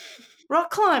climbing. Rock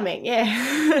climbing, yeah.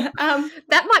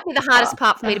 That might be the hardest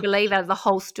part for me to believe out of the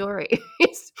whole story.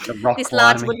 This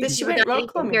large woman, She went rock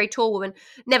climbing. very tall woman,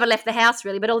 never left the house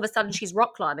really, but all of a sudden she's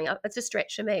rock climbing. It's a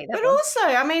stretch for me. But also,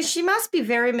 I mean, she must be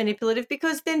very manipulative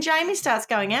because then Jamie starts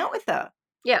going out with her.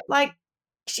 Yeah, like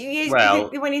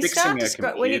when he fixing starts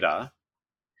her computer.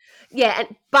 Yeah,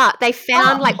 but they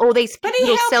found all these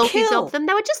little selfies of them.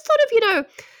 They were just sort of,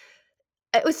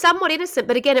 it was somewhat innocent,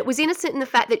 but again, it was innocent in the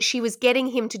fact that she was getting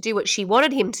him to do what she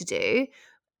wanted him to do,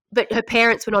 but her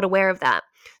parents were not aware of that.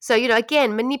 So,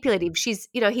 again, manipulative. She's,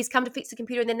 he's come to fix the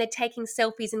computer and then they're taking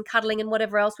selfies and cuddling and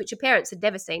whatever else, which her parents had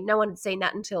never seen. No one had seen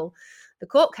that until the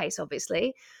court case,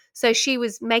 obviously. So she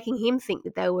was making him think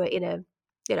that they were in a,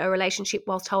 relationship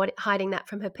whilst hiding that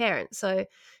from her parents. So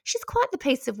she's quite the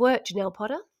piece of work, Janelle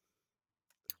Potter.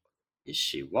 Is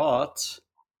she what?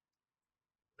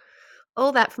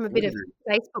 All that from a bit of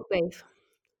Facebook beef.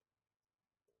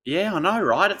 Yeah, I know,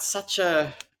 right? It's such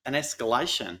an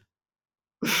escalation.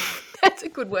 That's a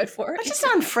good word for it. I just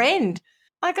unfriend.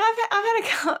 Like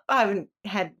I haven't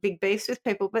had big beefs with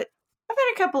people, but I've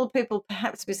had a couple of people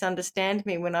perhaps misunderstand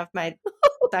me when I've made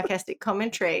sarcastic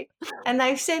commentary, and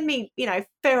they've sent me,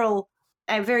 feral,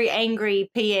 very angry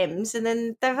PMs, and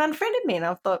then they've unfriended me, and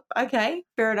I've thought, okay,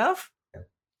 fair enough.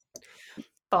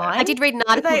 Fine. I did read an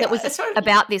article that was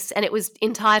about this, and it was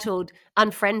entitled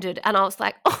 "Unfriended," and I was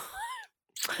like, "Oh,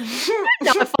 I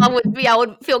don't know if I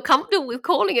would feel comfortable with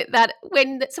calling it that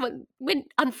when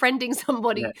unfriending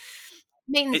somebody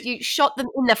means you shot them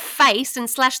in the face and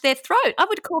slashed their throat. I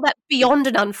would call that beyond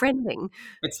an unfriending.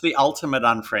 It's the ultimate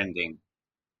unfriending.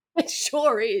 It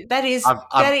sure is. That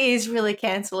is really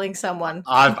cancelling someone.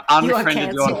 I've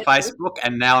unfriended you on Facebook,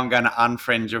 and now I'm going to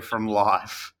unfriend you from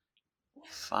life.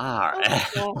 Far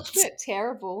out. That's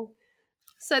terrible.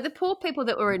 So the poor people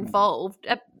that were involved,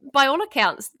 by all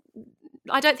accounts,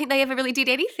 I don't think they ever really did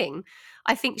anything.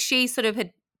 I think she sort of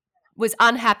was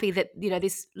unhappy that,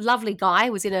 this lovely guy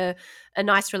was in a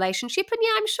nice relationship. And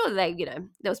I'm sure they,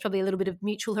 there was probably a little bit of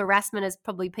mutual harassment, as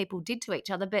probably people did to each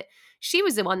other, but she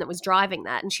was the one that was driving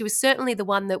that. And she was certainly the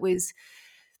one that was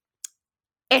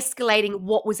escalating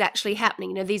what was actually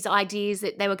happening. These ideas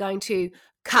that they were going to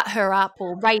cut her up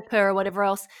or rape her or whatever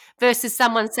else, versus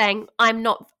someone saying, I'm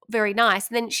not very nice.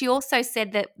 And then she also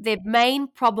said that their main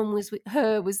problem was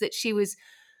that she was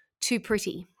too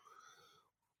pretty.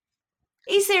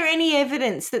 Is there any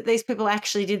evidence that these people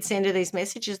actually did send her these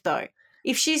messages, though?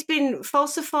 If she's been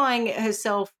falsifying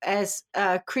herself as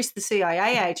Chris, the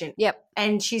CIA agent, yep,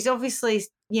 and she's obviously,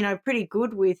 pretty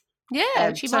good with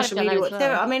she social media, whatever.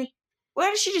 Well. I mean, why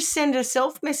does she just send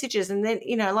herself messages? And then,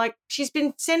 she's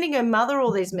been sending her mother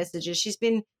all these messages. She's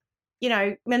been,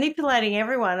 manipulating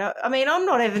everyone. I mean, I'm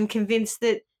not even convinced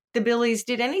that the Billies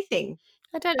did anything.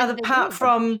 I don't know. Apart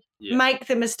from make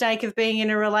the mistake of being in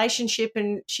a relationship,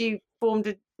 and she formed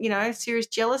a, serious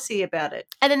jealousy about it.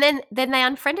 And then they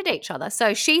unfriended each other.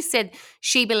 So she said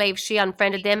she believes she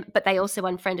unfriended them, but they also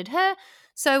unfriended her.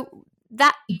 So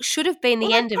that should have been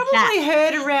the end of that.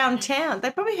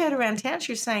 They probably heard around town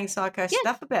she was saying psycho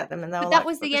stuff about them, and they were that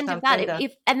was the end of that.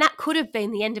 And that could have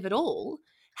been the end of it all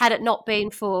had it not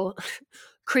been for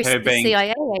Chris, the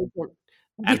CIA agent,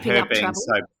 whipping up trouble. And her being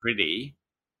so pretty.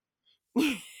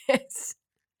 Yes.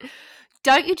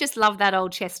 Don't you just love that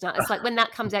old chestnut? It's like when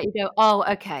that comes out, you go, oh,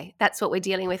 okay, that's what we're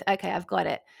dealing with. Okay, I've got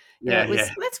it. Yeah, it was.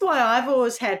 yeah. That's why I've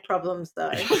always had problems,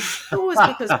 though. Always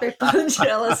because people are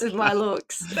jealous of my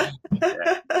looks.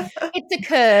 It's a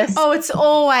curse. Oh, it's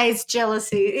always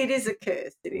jealousy. It is a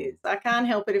curse. It is. I can't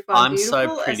help it if I'm so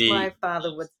beautiful, pretty. as my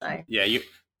father would say. Yeah,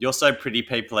 you're so pretty,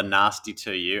 people are nasty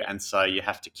to you, and so you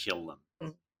have to kill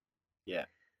them. Yeah.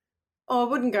 Oh, I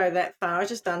wouldn't go that far. I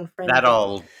just unfriend That them.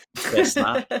 old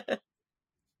chestnut.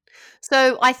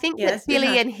 So I think Yeah, that it's a bit Billy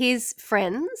hard. and his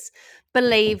friends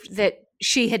believed that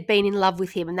she had been in love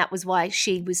with him, and that was why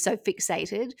she was so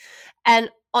fixated. And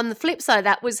on the flip side of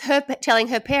that was her telling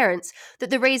her parents that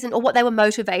the reason, or what they were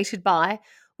motivated by,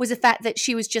 was the fact that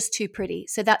she was just too pretty.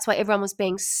 So that's why everyone was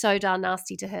being so darn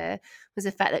nasty to her, was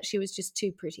the fact that she was just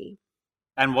too pretty.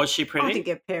 And was she I pretty? think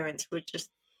her parents would just.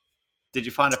 Did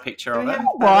you find a picture Do of we her? have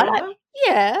a What? photo of her?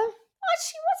 Yeah.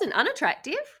 She wasn't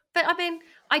unattractive. But I mean,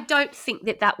 I don't think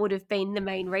that would have been the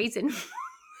main reason.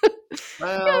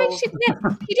 Well, She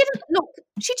didn't look.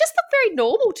 She just looked very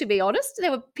normal, to be honest.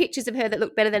 There were pictures of her that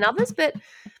looked better than others, but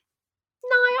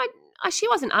no, she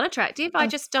wasn't unattractive. I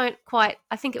just don't quite.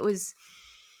 I think it was.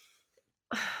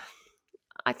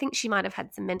 I think she might have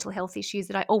had some mental health issues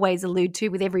that I always allude to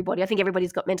with everybody. I think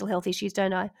everybody's got mental health issues,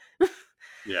 don't I?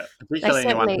 yeah, particularly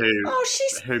anyone certainly- Oh,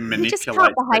 she's. who You manipulates just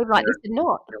can't behave like their this and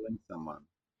not. killing someone.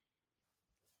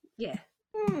 Yeah.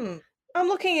 I'm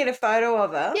looking at a photo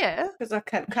of her. Yeah. Because I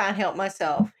can't help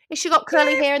myself. Has she got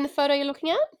curly hair in the photo you're looking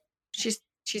at?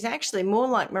 She's actually more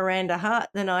like Miranda Hart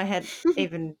than I had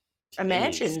even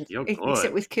imagined, you're except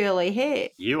good. with curly hair.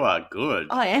 You are good.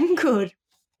 I am good.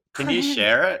 Can you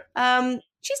share it?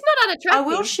 She's not unattractive. I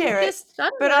will share it, Just, I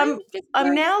don't but know, just I'm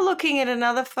very- now looking at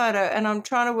another photo and I'm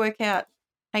trying to work out.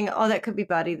 Hang on. Oh, that could be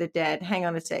Buddy, the dad. Hang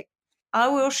on a sec. I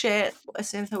will share it as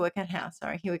soon as I work out how.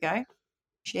 Sorry, here we go.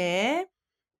 Share.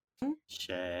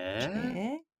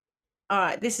 Share. All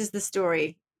right, this is the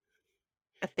story,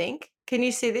 I think. Can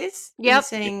you see this? Yep. You're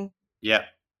seeing Yep.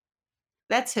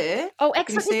 that's her. Oh,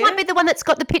 excellent. see This might her? be the one that's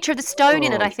got the picture of the stone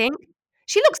in it, Oh. I think.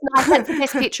 She looks nice. That's the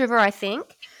best picture of her, I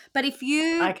think. But if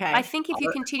you, Okay. I think if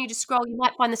you continue to scroll, you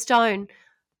might find the stone.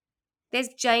 There's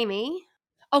Jamie.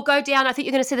 Oh, go down. I think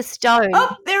you're going to see the stone.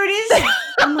 Oh, there it is.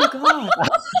 Oh my god.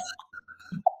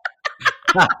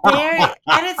 There,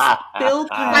 and it's Bill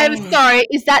Payne. I am sorry.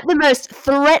 Is that the most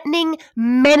threatening,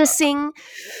 menacing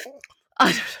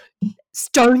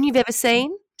stone you've ever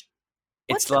seen?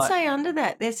 What's It's it like say under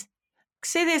that? There's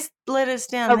letters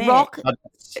down A there. rock.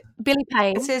 Billy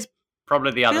Payne. It says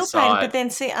probably the other Bill Payne, side. but then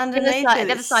see The underneath other side, it,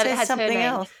 the other side it says has her something name.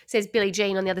 else. It says Billie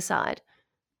Jean on the other side.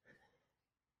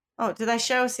 Oh, do they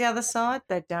show us the other side?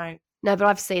 They don't. No, but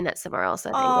I've seen that somewhere else, I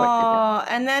think. Oh,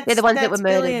 and that's They're the ones that that's were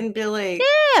Billy murdered. and Billy.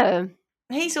 Yeah.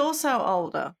 He's also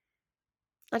older.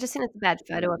 I just think it's a bad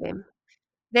photo of him.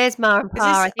 There's Ma and Is Pa,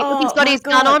 this- I think. Look, he's oh got my his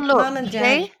gun God, on, look. Mum and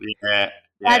Dad. See? Yeah.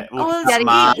 Dad- Look, Oh, Daddy,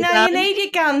 smart. you- no, you need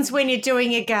your guns when you're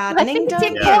doing your I gardening, think it's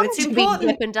don't you? important It's to be important.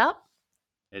 weaponed up.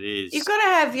 It is. You've got to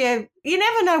have you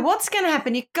never know what's going to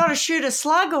happen. You've got to shoot a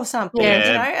slug or something, Yeah.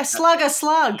 you know? A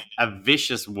slug. A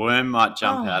vicious worm might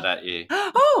jump Oh. out at you.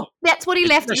 Oh, That's what he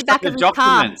left at the Just back the of his car.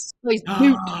 documents. Oh, his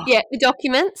boot. Yeah, the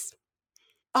documents.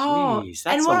 oh. Jeez,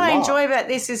 that's And what a I lot. enjoy about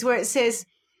this is where it says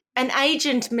an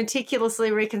agent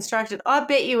meticulously reconstructed. I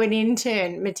bet you an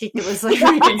intern meticulously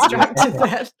reconstructed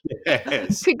that.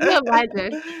 Yes. Could you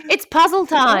imagine? It's puzzle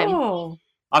time. Oh.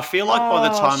 I feel like by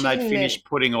the Oh, time she they'd didn't finished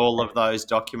putting all of those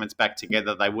documents back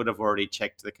together, they would have already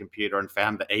checked the computer and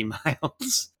found the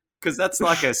emails. Because that's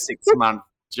like a 6-month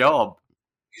job.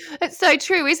 It's so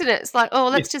true, isn't it? It's like, oh,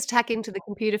 let's just hack into the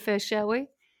computer first, shall we?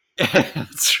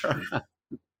 That's right.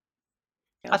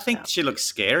 I think she looks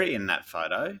scary in that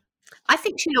photo. I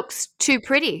think she looks too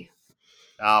pretty.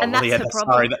 Oh, And well, that's yeah, her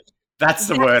sorry. problem. That's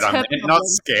the That's word I her meant, not problem.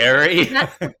 scary.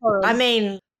 That's the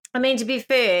problem. I mean, to be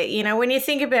fair, you know, when you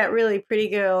think about really pretty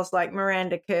girls like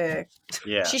Miranda Kerr,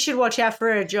 Yeah. she should watch out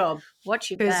for her job Watch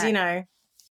your because, back. you know,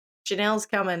 Janelle's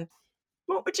coming.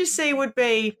 What would you see would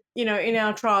be, you know, in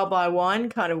our trial by wine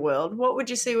kind of world, what would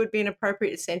you see would be an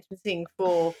appropriate sentencing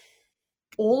for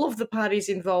all of the parties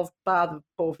involved, bar the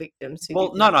poor victims? who Well,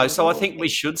 did no. nothing So I wrong? think we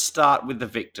should start with the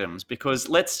victims because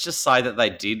let's just say that they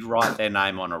did write their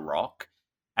name on a rock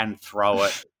and throw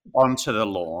it onto the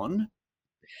lawn.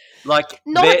 Like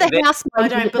Not at the they're- house. I Mum.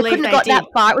 don't They believe couldn't they have got that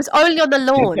did. far. It was only on the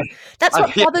lawn. That's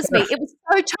what Yeah. bothers me. It was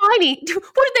so tiny.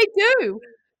 What did they do?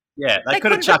 Yeah, They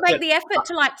could have couldn't chucked make it. the effort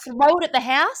to like throw it at the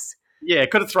house. Yeah,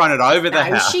 could have thrown it over the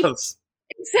No, she- house.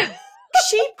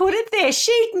 She put it there.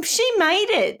 She made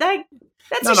it. That's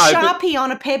No, a but- Sharpie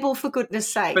on a pebble, for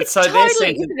goodness sake. But so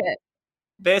Totally, isn't it?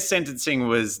 their sentencing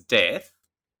was death,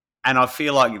 and I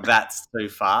feel like that's too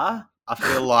far. I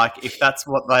feel like if that's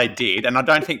what they did, and I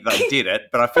don't think they did it,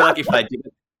 but I feel like if they did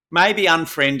it, Maybe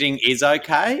unfriending is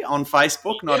okay on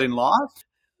Facebook, not in live.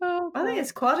 Oh, I think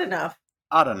it's quite enough.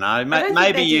 I don't know. I don't think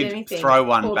Maybe they did you'd anything. throw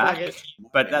one Poor back, buggers.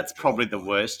 but that's probably the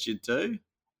worst you'd do.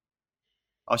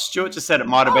 Oh, Stuart just said it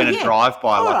might have been yeah. a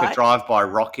drive-by, All like right. a drive-by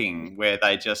rocking where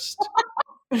they just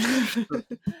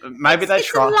maybe they it's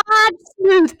try. a large,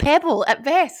 smooth pebble at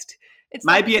best. It's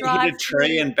Maybe like it hit a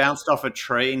tree and bounced off a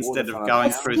tree instead of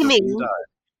going through the skimming. window.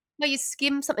 No, you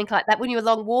skim something like that when you're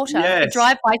along water. Yes. A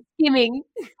drive-by skimming.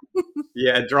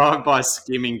 Yeah, drive-by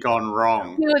skimming gone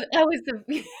wrong. I was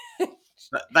the.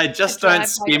 They just A don't drive-by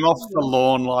skim off the skimming.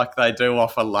 lawn like they do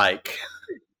off a lake.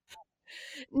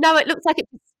 No, it looks like it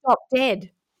just stopped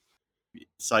dead.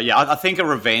 So, yeah, I think a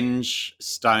revenge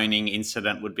stoning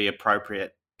incident would be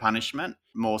appropriate punishment,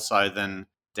 more so than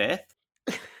death.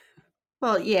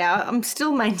 Well, yeah, I'm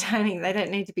still maintaining they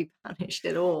don't need to be punished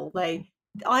at all.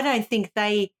 I don't think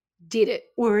they Did it?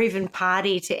 were even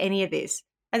party to any of this.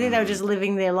 I think they were just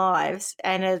living their lives,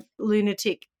 and a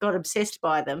lunatic got obsessed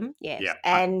by them, Yes. Yeah,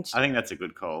 and I think that's a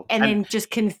good call. and then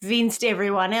just convinced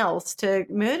everyone else to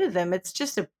murder them. It's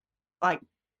just the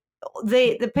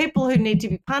people who need to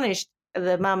be punished are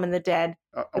the mum and the dad,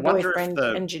 I the wonder boyfriend,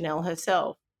 and Janelle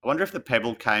herself. I wonder if the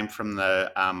pebble came from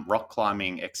the rock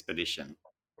climbing expedition.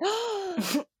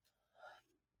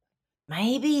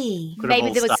 Maybe. Could have Maybe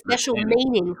all there was started special then.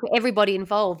 meaning for everybody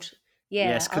involved. Yeah.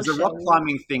 Yes, because I'll the rock show you.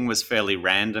 climbing thing was fairly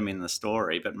random in the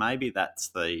story, but maybe that's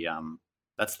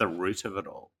the root of it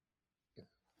all.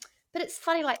 But it's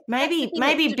funny, like Maybe that's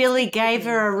the thing that Billy should- gave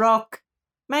her a rock.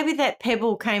 Maybe that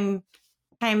pebble came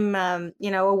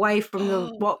away from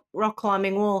the rock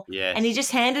climbing wall, Yes, and he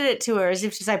just handed it to her as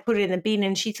if to say put it in the bin,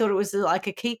 and she thought it was like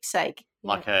a keepsake.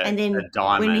 like And then a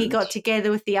diamond. when he got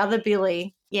together with the other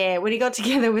Billy,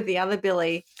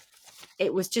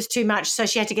 it was just too much, so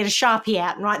she had to get a Sharpie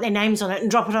out and write their names on it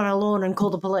and drop it on her lawn and call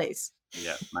the police.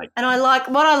 Yeah, mate. And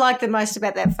what I liked the most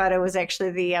about that photo was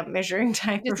actually the measuring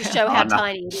tape. just to around show how Oh, no.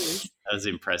 tiny it is. That was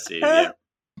impressive. Yeah.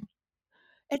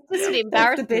 It's just an the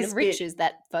embarrassment best of bit. riches,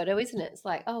 that photo, isn't it? It's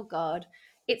like, oh God.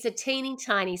 It's a teeny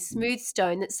tiny smooth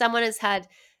stone that someone has had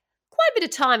quite a bit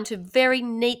of time to very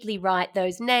neatly write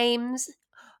those names.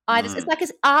 It's like an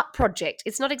art project.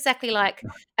 It's not exactly like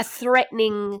a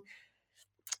threatening,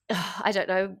 I don't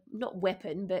know, not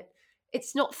weapon, but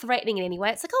it's not threatening in any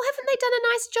way. It's like, oh, haven't they done a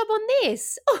nice job on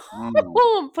this?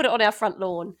 Oh, put it on our front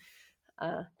lawn.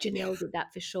 Janelle did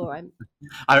that for sure.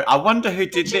 I wonder who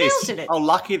did Janelle this. did it. Oh,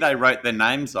 lucky they wrote their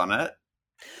names on it.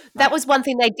 That was one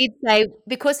thing they did say,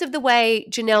 because of the way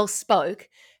Janelle spoke.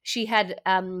 She had,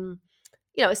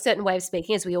 a certain way of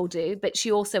speaking, as we all do, but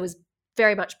she also was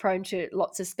very much prone to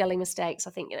lots of spelling mistakes.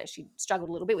 I think, she struggled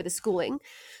a little bit with the schooling.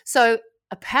 So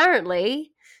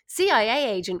apparently, CIA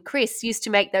agent Chris used to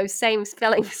make those same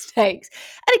spelling mistakes.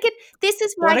 And again, this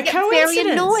is where What I a get very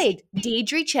coincidence. annoyed.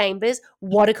 Deirdre Chambers,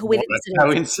 what a What coincidence. a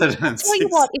coincidence. Tell you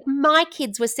what, if my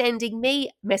kids were sending me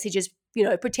messages,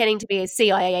 pretending to be a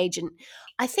CIA agent,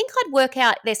 I think I'd work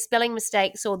out their spelling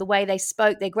mistakes or the way they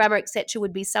spoke, their grammar, etc.,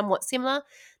 would be somewhat similar.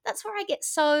 That's where I get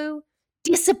so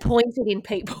disappointed in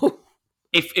people.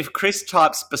 If Chris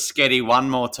types Biscotti one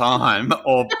more time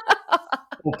or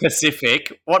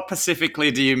Pacific, what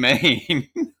Pacifically do you mean?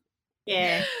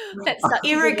 Yeah. That's such a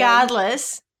good one.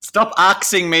 Irregardless, Stop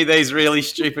asking me these really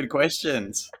stupid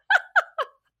questions.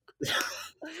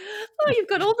 Oh, you've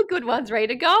got all the good ones ready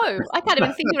to go. I can't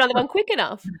even think of another one quick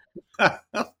enough.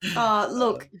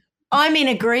 look, I'm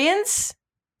in agreeance.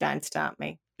 Don't start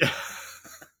me.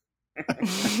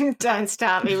 Don't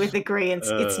start me with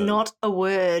agreeance. It's not a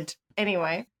word.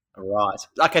 Anyway. Right.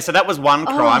 Okay, so that was one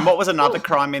crime. Oh. What was another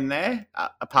crime in there,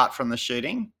 apart from the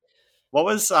shooting? What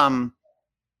was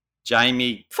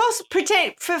Jamie?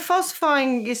 For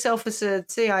falsifying yourself as a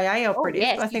CIA operative.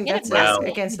 yes, I you think get that's it. Well-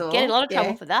 against the law. Get in a lot of trouble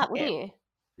Yeah. for that, wouldn't you?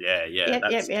 Yeah,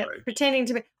 that's true. Pretending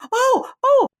to be.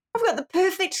 Oh! I've got the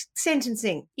perfect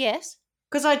sentencing Yes.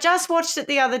 because I just watched it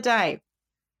the other day.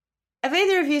 Have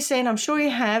either of you seen? I'm sure you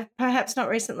have. Perhaps not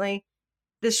recently.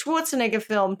 The Schwarzenegger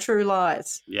film True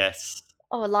Lies, Yes.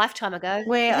 Oh, a lifetime ago.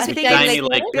 where Is I it think Jamie Jamie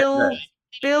Lee Lee Curtis?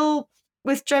 Bill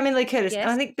with Jamie Lee Curtis. Yes.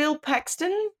 And I think Bill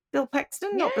Paxton, not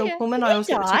Yeah, Bill yeah. Pullman. Did I he always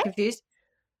get the two die? confused.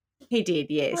 He did,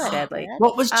 yes, Oh, sadly. man.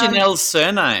 What was Janelle's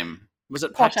surname? Was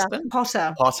it Potter. Paxton?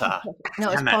 Potter. Potter.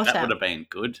 No, it's Damn it, Potter. that would have been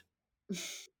good.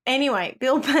 Anyway,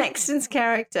 Bill Paxton's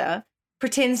character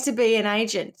pretends to be an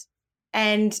agent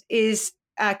and is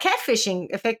catfishing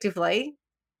effectively,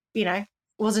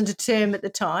 wasn't a term at the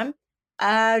time,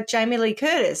 Jamie Lee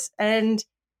Curtis. And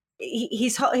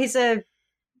he's a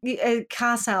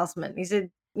car salesman. He's a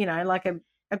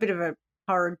bit of a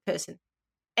horrid person.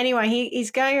 Anyway,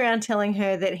 he's going around telling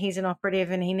her that he's an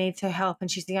operative and he needs her help, and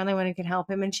she's the only one who can help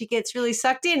him, and she gets really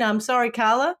sucked in. I'm sorry,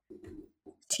 Carla.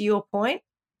 To your point,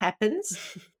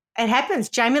 happens. It happens.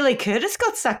 Jamie Lee Curtis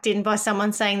got sucked in by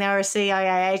someone saying they were a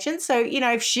CIA agent. So,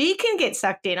 if she can get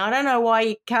sucked in, I don't know why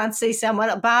you can't see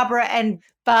someone, Barbara and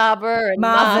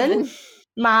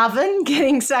Marvin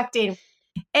getting sucked in.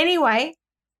 Anyway,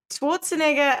 Arnold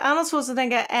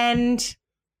Schwarzenegger and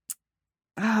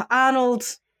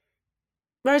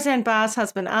Roseanne Barr's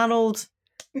husband,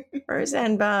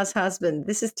 Roseanne Barr's husband.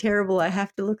 This is terrible. I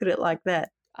have to look at it like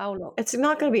that. Oh, no. It's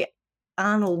not going to be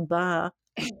Arnold Barr.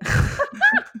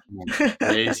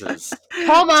 Jesus.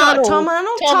 Tom Arnold. Tom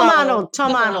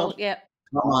Arnold. Yeah.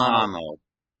 Tom Arnold.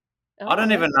 I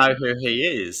don't even know who he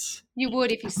is. You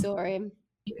would if you saw him.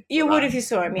 You would if you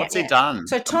saw him. What's he done?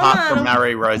 So Tom apart Arnold, from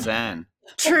marry Roseanne.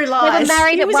 True Lies. They were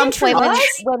married He at was one in True point.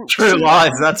 Lies? True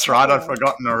Lies. That's right. I'd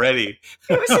forgotten already.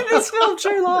 He was in this film,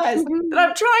 True Lies, that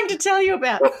I'm trying to tell you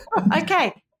about.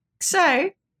 Okay, so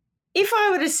if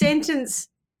I were to sentence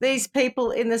these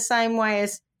people in the same way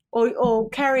as, or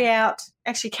carry out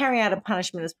a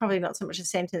punishment, is probably not so much a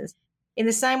sentence, in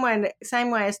the same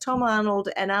way as Tom Arnold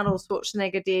and Arnold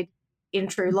Schwarzenegger did in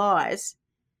True Lies,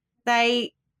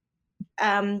 they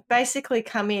basically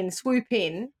swoop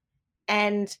in,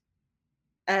 and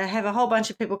have a whole bunch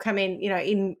of people come in,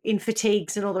 in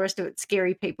fatigues and all the rest of it,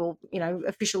 scary people,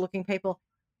 official-looking people,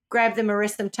 grab them,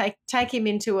 arrest them, take him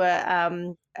into a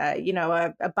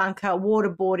bunker,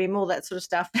 waterboard him, all that sort of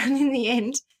stuff. And in the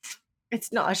end,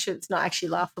 it's not actually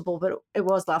laughable, but it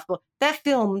was laughable. That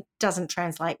film doesn't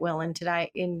translate well in our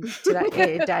day and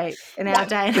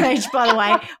age. By the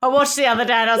way, I watched the other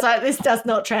day and I was like, this does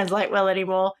not translate well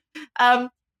anymore.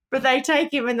 But they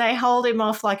take him and they hold him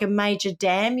off like a major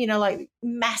dam, like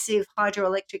massive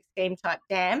hydroelectric scheme type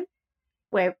dam,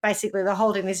 where basically they're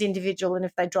holding this individual, and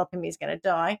if they drop him, he's going to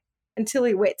die, until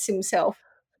he wets himself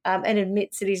and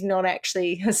admits that he's not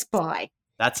actually a spy.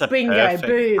 That's a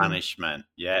perfect punishment.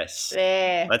 Yes.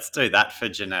 There. Let's do that for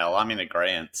Janelle. I'm in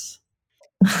agreement.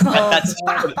 That's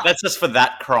just for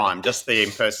that crime, just the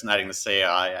impersonating the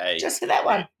CIA. Just for that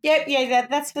one. Yep,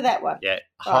 that's for that one. Yeah,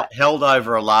 held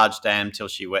over a large dam till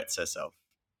she wets herself.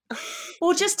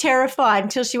 Or just terrified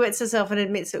until she wets herself and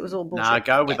admits it was all bullshit. No,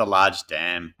 go with a large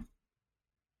dam.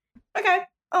 Okay.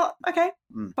 Oh, okay.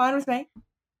 Fine with me.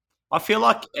 I feel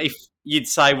like if you'd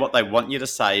say what they want you to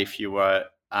say if you were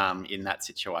in that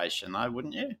situation, though,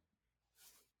 wouldn't you?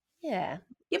 Yeah.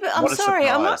 Yeah, but I'm sorry.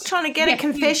 I'm not trying to get a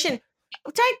confession.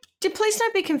 Please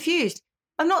don't be confused.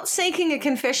 I'm not seeking a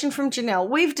confession from Janelle.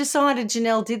 We've decided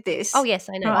Janelle did this. Oh, yes,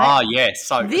 I know. Right? Oh, yes.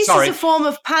 So this is a form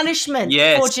of punishment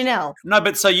for Janelle. No,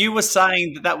 but so you were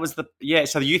saying that was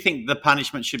so you think the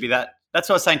punishment should be that. That's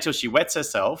what I was saying, till she wets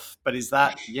herself. But is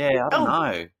that, I don't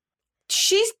know.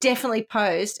 She's definitely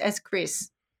posed as Chris,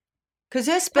 because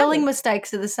her spelling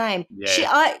mistakes are the same.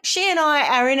 Yeah. She and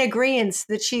I are in agreement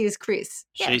that she is Chris.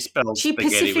 She spelled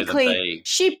spaghetti with a B.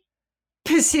 She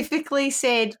specifically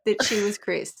said that she was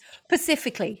Chris.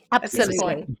 Specifically,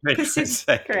 absolutely.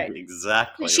 Correct.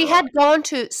 Exactly. She had gone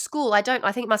to school. I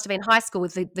think it must have been high school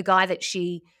with the guy that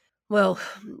she,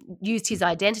 used his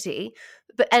identity.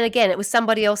 And again, it was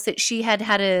somebody else that she had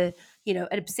an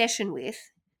obsession with,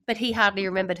 but he hardly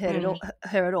remembered her at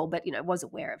all. But was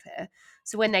aware of her.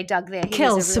 So when they dug there, he was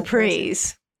a real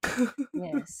surprise.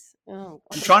 Yes. Oh,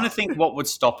 I'm trying to think what would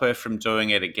stop her from doing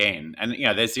it again. And,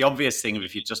 there's the obvious thing of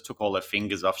if you just took all her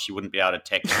fingers off, she wouldn't be able to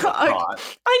text.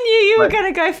 I knew you were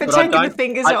going to go for taking the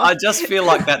fingers off. I just feel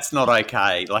like that's not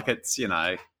okay. Like it's,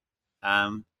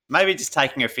 maybe just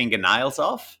taking her fingernails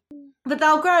off. But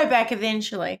they'll grow back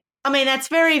eventually. I mean, that's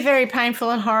very, very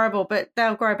painful and horrible, but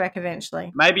they'll grow back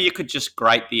eventually. Maybe you could just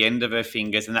grate the end of her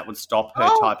fingers and that would stop her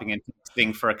typing and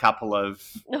texting for a couple of,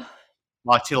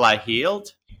 till they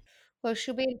healed. Well,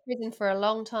 she'll be in prison for a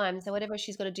long time, so whatever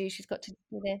she's got to do, she's got to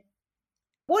do there.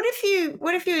 What if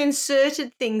you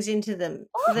inserted things into them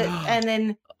and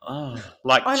then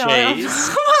like cheese?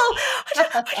 Well,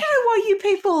 I don't know why you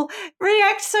people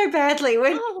react so badly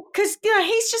because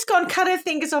he's just gone cut her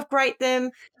fingers off, grate them,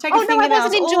 take her fingernails. I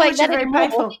wasn't enjoying that very anymore.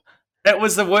 Painful. It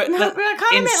was the word. No, but I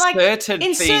kind of meant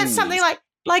insert things. something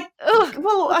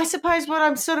well, I suppose what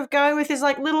I'm sort of going with is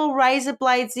like little razor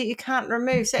blades that you can't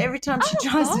remove. So every time she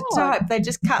tries to type, they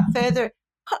just cut further.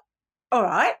 All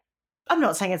right. I'm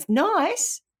not saying it's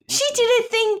nice. She did a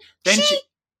thing. She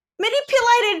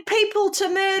manipulated people to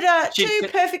murder two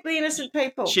perfectly innocent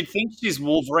people. She'd think she's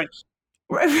Wolverine.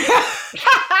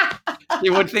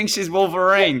 You would think she's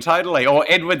Wolverine, totally. Or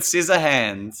Edward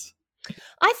Scissorhands.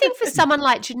 I think for someone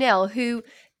like Janelle, who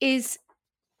is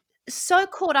so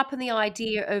caught up in the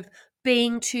idea of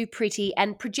being too pretty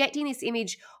and projecting this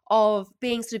image of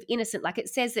being sort of innocent. Like it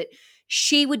says that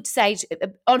she would say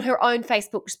on her own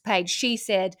Facebook page, she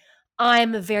said,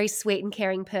 I'm a very sweet and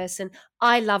caring person.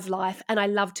 I love life and I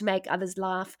love to make others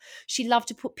laugh. She loved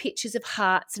to put pictures of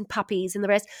hearts and puppies and the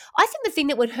rest. I think the thing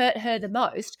that would hurt her the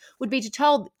most would be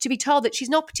to be told that she's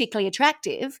not particularly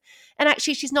attractive and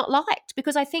actually she's not liked,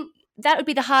 because I think that would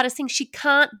be the hardest thing. She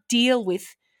can't deal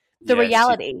with the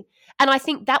reality. And I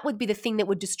think that would be the thing that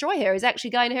would destroy her, is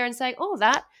actually going to her and saying, oh,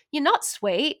 that, you're not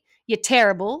sweet, you're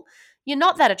terrible, you're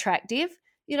not that attractive.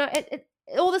 You know,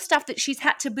 all the stuff that she's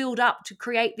had to build up to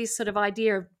create this sort of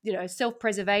idea of, you know,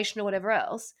 self-preservation or whatever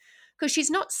else, because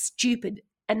she's not stupid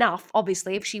enough,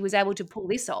 obviously, if she was able to pull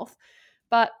this off.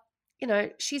 But, you know,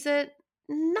 she's a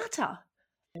nutter.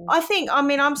 I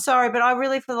mean, I'm sorry, but I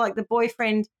really feel like the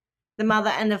boyfriend, the mother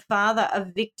and the father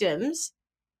of victims,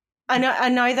 I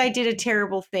know they did a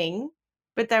terrible thing,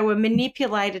 but they were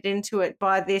manipulated into it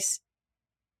by this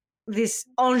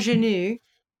ingenue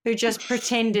who just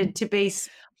pretended to be,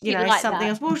 you know, like something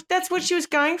else. Well, that's what she was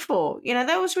going for. You know,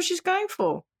 that was what she was going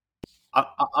for.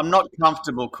 I'm not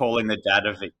comfortable calling the dad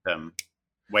a victim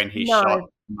when he shot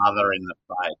mother in the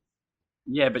face.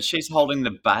 Yeah, but she's holding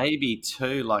the baby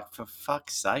too, like, for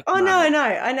fuck's sake. Oh, no,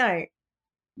 I know.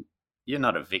 You're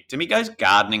not a victim. He goes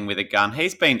gardening with a gun.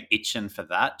 He's been itching for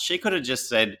that. She could have just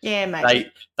said, yeah, mate.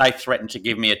 They threatened to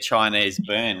give me a Chinese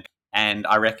burn, and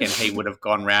I reckon he would have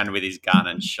gone round with his gun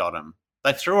and shot him.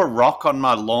 They threw a rock on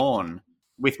my lawn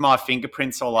with my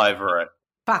fingerprints all over it.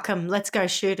 Fuck him. Let's go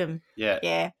shoot him.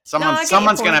 Yeah. Someone's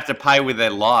going to have to pay with their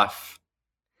life.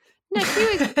 No,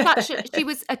 she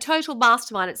was a total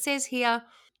mastermind. It says here,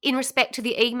 in respect to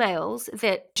the emails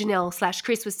that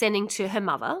Janelle/Chris was sending to her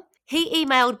mother, he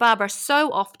emailed Barbara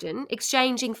so often,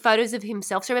 exchanging photos of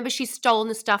himself. So remember, she's stolen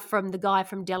the stuff from the guy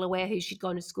from Delaware who she'd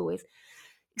gone to school with.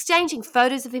 Exchanging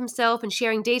photos of himself and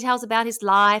sharing details about his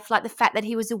life, like the fact that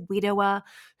he was a widower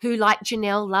who, like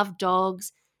Janelle, loved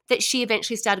dogs, that she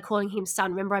eventually started calling him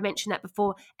son. Remember I mentioned that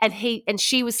before? And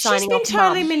she was signing off. She's been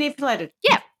totally manipulated.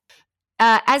 Yeah.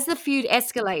 As the feud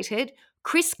escalated,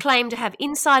 Chris claimed to have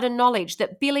insider knowledge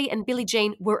that Billy and Billie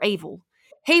Jean were evil.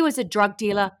 He was a drug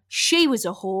dealer. She was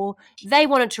a whore. They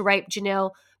wanted to rape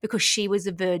Janelle because she was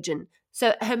a virgin.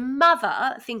 So her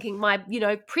mother, thinking, my, you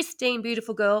know, pristine,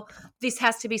 beautiful girl, this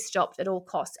has to be stopped at all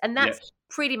costs. And that's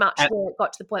pretty much where it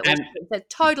got to the point where so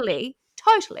totally.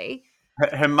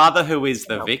 Her mother, who is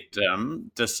the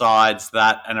victim, decides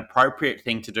that an appropriate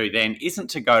thing to do then isn't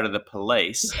to go to the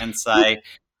police and say,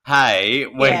 hey,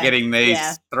 we're getting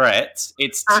these threats.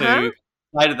 It's to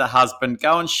say to the husband,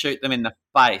 go and shoot them in the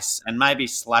face and maybe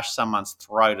slash someone's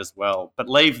throat as well, but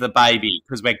leave the baby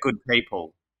because we're good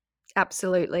people.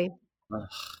 Absolutely. Ugh.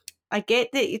 I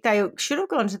get that they should have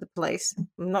gone to the police.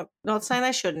 I'm not saying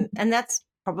they shouldn't. And that's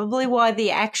probably why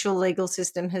the actual legal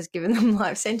system has given them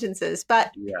life sentences.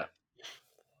 But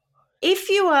if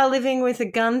you are living with a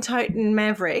gun-toting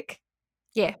maverick,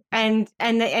 and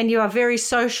you are very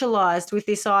socialized with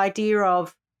this idea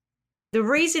of the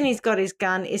reason he's got his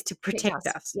gun is to protect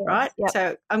us, right? Yep.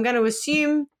 So I'm going to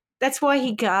assume that's why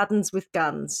he gardens with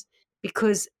guns,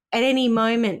 because at any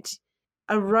moment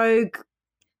a rogue,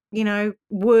 you know,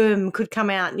 worm could come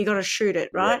out and you got to shoot it,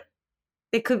 right?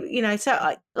 There could, you know,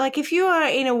 so like if you are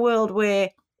in a world where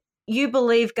you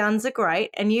believe guns are great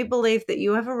and you believe that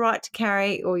you have a right to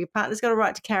carry or your partner's got a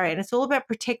right to carry and it's all about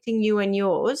protecting you and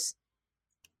yours,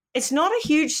 it's not a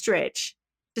huge stretch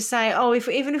to say, oh,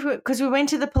 because we went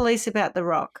to the police about the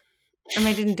rock and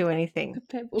they didn't do anything. The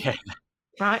pebble.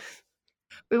 Right?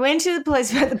 We went to the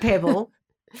police about the pebble.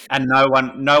 And no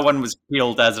one was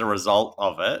killed as a result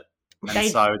of it.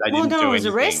 And so they didn't do anything. No one was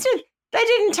arrested. They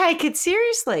didn't take it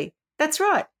seriously. That's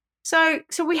right. So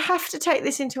we have to take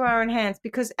this into our own hands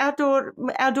because our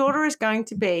daughter is going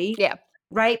to be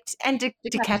raped and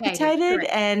decapitated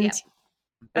and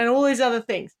all these other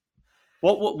things.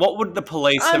 What would the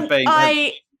police have been?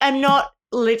 I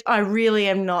really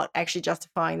am not actually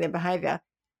justifying their behaviour.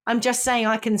 I'm just saying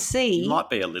I can see. You might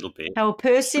be a little bit. How a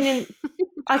person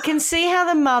I can see how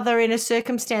the mother in a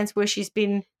circumstance where she's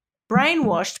been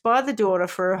brainwashed by the daughter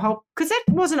for a whole, because that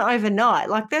wasn't overnight.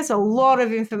 Like there's a lot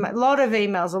of information, a lot of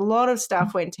emails, a lot of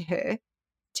stuff went to her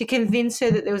to convince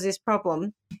her that there was this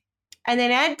problem. And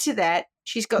then add to that,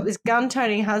 she's got this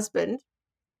gun-toting husband.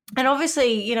 And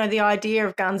obviously, you know, the idea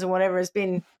of guns and whatever has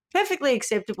been perfectly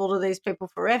acceptable to these people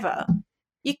forever.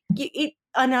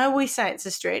 I know we say it's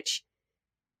a stretch,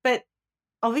 but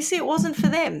obviously it wasn't for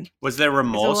them. Was there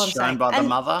remorse shown by the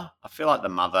mother? I feel like the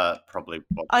mother probably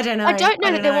was. I don't know. I don't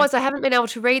know that there was. I haven't been able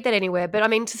to read that anywhere. But, I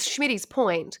mean, to Schmitty's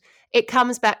point, it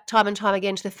comes back time and time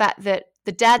again to the fact that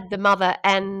the dad, the mother,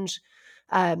 and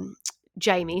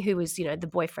Jamie, who was, the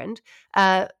boyfriend,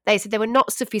 they said they were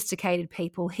not sophisticated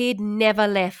people. Jamie had never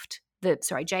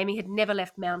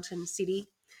left Mountain City.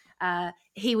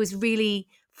 He was really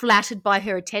flattered by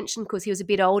her attention because he was a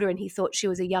bit older and he thought she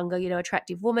was a younger,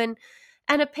 attractive woman.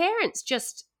 And her parents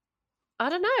just, I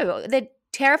don't know, they're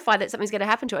terrified that something's going to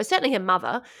happen to her. Certainly her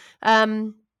mother.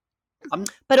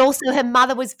 But also her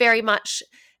mother was very much,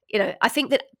 I think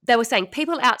that they were saying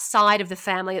people outside of the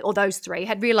family, or those three,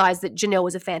 had realised that Janelle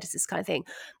was a fantasist kind of thing.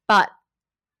 But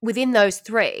within those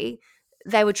three,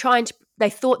 they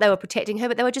thought they were protecting her,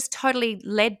 but they were just totally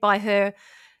led by her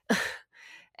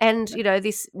and,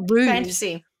 this ruse.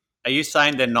 Fantasy. Are you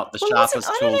saying they're not the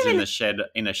sharpest tools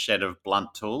in a shed of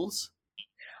blunt tools?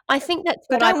 I think that's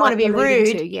what I don't want to be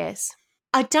rude. To, yes.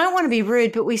 I don't want to be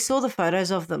rude, but we saw the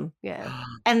photos of them. Yeah.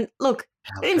 And look,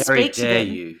 I didn't speak to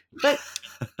them. But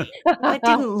they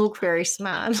didn't look very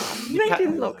smart. They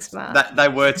didn't look smart. They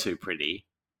were too pretty.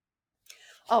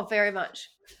 Oh, very much.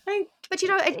 But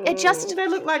it just they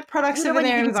look like products of when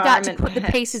their you environment. Start to put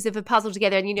the pieces of a puzzle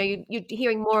together, and you're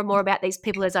hearing more and more about these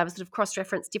people as I've sort of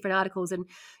cross-referenced different articles. And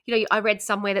I read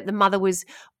somewhere that the mother was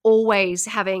always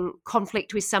having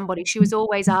conflict with somebody. She was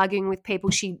always arguing with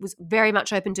people. She was very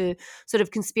much open to sort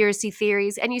of conspiracy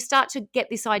theories, and you start to get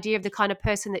this idea of the kind of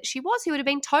person that she was, who would have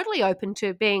been totally open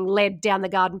to being led down the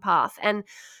garden path. And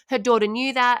her daughter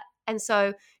knew that. And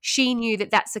so she knew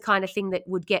that that's the kind of thing that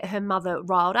would get her mother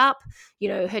riled up.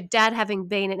 Her dad having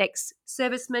been an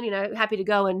ex-serviceman, happy to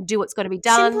go and do what's got to be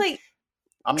done.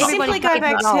 Simply go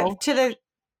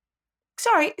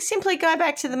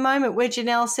back to the moment where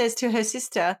Janelle says to her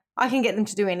sister, I can get them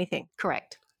to do anything.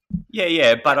 Correct.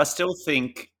 Yeah, but I still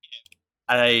think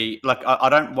I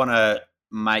don't want to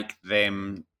make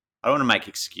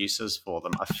excuses for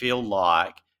them. I feel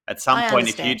like at some point,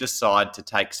 if you decide to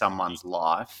take someo's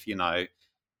life, you've got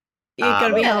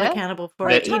to be held accountable for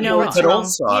it. You know what's wrong.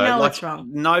 Also, what's wrong.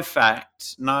 No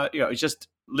fact, just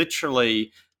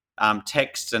literally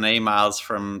texts and emails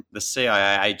from the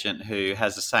CIA agent who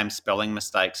has the same spelling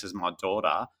mistakes as my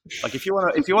daughter. Like, if you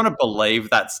want to believe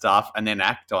that stuff and then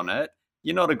act on it,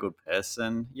 you're not a good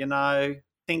person.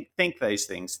 Think these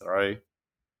things through.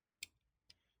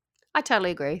 I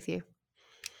totally agree with you.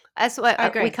 That's why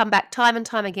we come back time and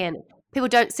time again. People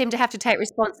don't seem to have to take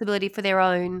responsibility for their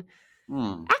own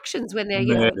actions when they're,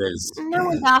 no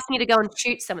one's asking you to go and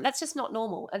shoot someone. That's just not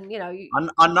normal. And,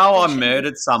 I know I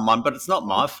murdered someone, but it's not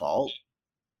my fault.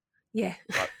 Yeah.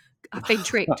 I've been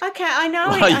tricked. Okay, I know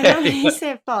it's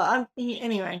their fault.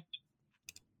 Anyway.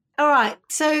 All right.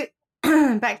 So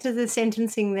back to the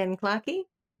sentencing then, Clarkie.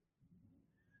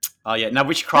 Oh, yeah. Now,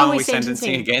 which crime are we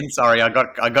sentencing again? Sorry, I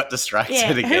got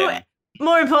distracted again.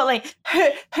 More importantly,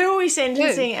 who are we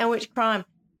sentencing and which crime?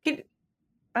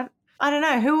 I don't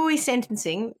know. Who are we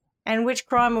sentencing and which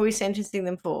crime are we sentencing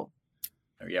them for?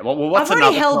 Yeah, well, what's I've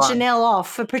already held crime? Janelle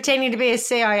off for pretending to be a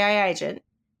CIA agent.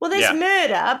 Well, there's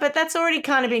murder, but that's already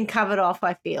kind of been covered off,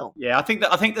 I feel. Yeah, I think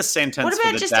the sentence. What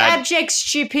about just abject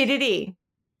stupidity?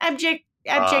 Abject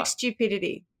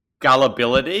stupidity.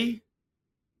 Gullibility?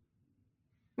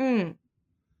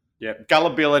 Yeah,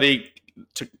 Gullibility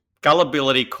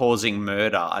causing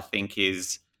murder, I think,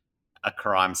 is a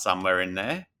crime somewhere in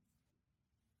there.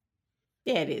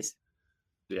 Yeah, it is.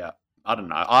 Yeah, I don't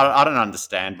know. I don't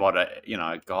understand what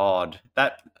God,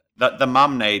 that the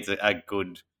mum needs a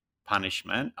good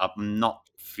punishment. I'm not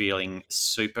feeling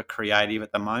super creative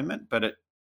at the moment, but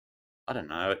I don't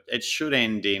know. It should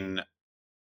end in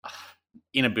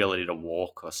inability to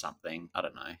walk or something. I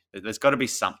don't know. There's got to be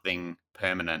something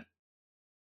permanent.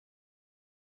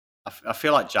 I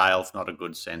feel like jail's not a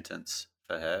good sentence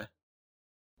for her.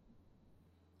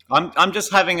 I'm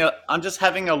just having a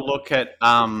look at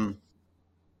I'm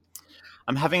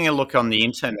having a look on the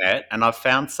internet, and I've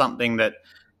found something that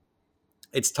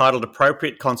it's titled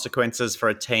 "Appropriate Consequences for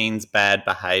a Teen's Bad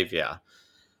Behaviour,"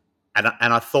 and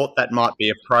I thought that might be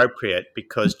appropriate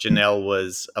because Janelle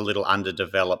was a little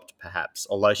underdeveloped, perhaps,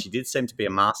 although she did seem to be a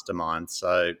mastermind,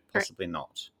 so possibly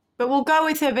not. But we'll go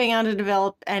with her being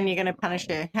underdeveloped, and you're going to punish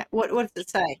her. What does it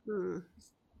say?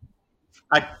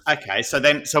 Okay, so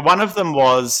one of them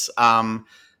was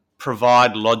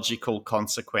provide logical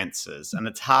consequences, and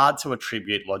it's hard to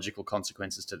attribute logical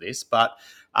consequences to this, but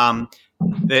an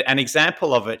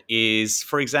example of it is,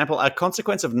 for example, a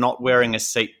consequence of not wearing a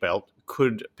seatbelt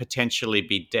could potentially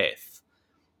be death,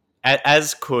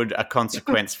 as could a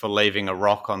consequence for leaving a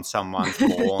rock on someone's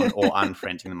lawn or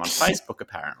unfriending them on Facebook,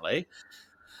 apparently.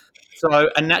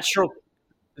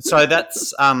 So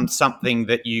that's something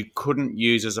that you couldn't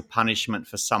use as a punishment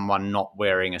for someone not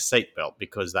wearing a seatbelt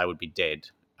because they would be dead.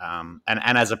 And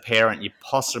as a parent, you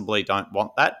possibly don't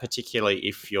want that, particularly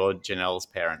if you're Janelle's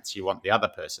parents. You want the other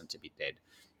person to be dead.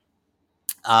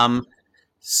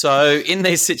 So in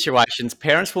these situations,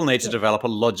 parents will need to develop a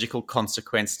logical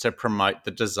consequence to promote the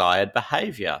desired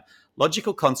behaviour.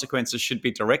 Logical consequences should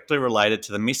be directly related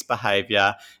to the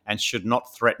misbehaviour and should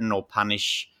not threaten or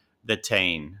punish the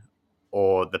teen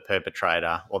or the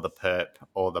perpetrator or the perp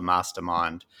or the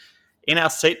mastermind. In our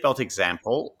seatbelt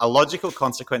example, a logical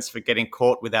consequence for getting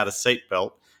caught without a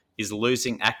seatbelt is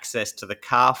losing access to the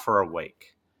car for a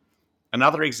week.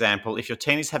 Another example, if your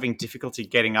teen is having difficulty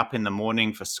getting up in the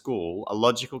morning for school, a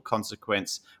logical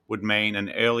consequence would mean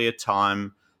an earlier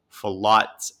time for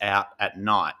lights out at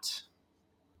night.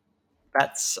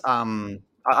 That's I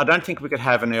don't think we could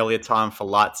have an earlier time for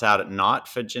lights out at night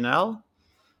for Janelle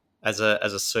as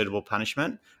a suitable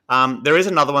punishment. There is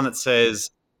another one that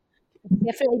says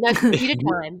definitely no computer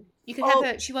time. You could have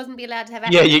her. She wasn't be allowed to have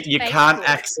access. Yeah, you can't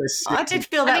access. I did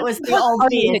feel that was the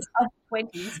obvious.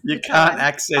 You can't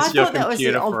access your computer for a week. I thought that was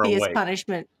the obvious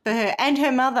punishment for her and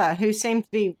her mother, who seemed to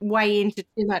be way into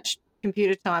too much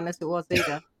computer time as it was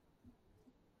either.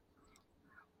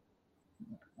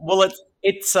 Well,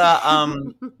 it's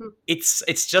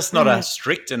just not a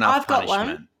strict enough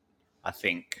punishment. I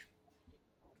think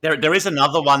there is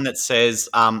another one that says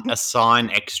assign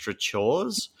extra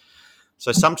chores.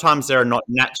 So sometimes there are not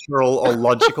natural or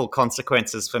logical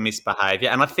consequences for misbehaviour,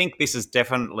 and I think this is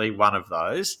definitely one of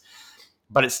those,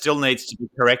 but it still needs to be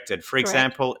corrected. For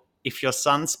example, if your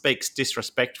son speaks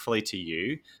disrespectfully to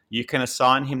you, you can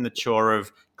assign him the chore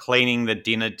of cleaning the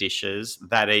dinner dishes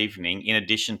that evening in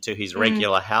addition to his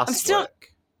regular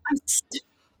housework.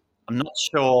 I'm not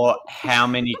sure how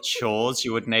many chores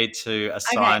you would need to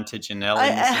assign to Janelle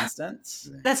in this instance.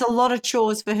 That's a lot of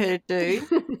chores for her to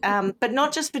do, but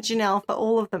not just for Janelle, for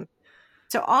all of them.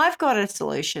 So I've got a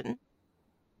solution.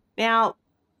 Now,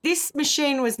 this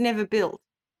machine was never built,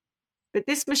 but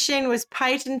this machine was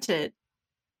patented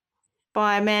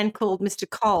by a man called Mr.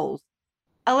 Coles.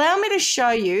 Allow me to show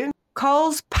you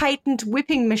Coles' patent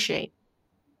whipping machine.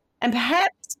 And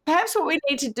perhaps what we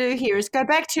need to do here is go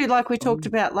back to, like we talked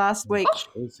about last week,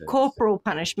 corporal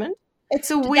punishment. It's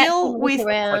a wheel with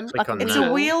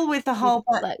a wheel with a whole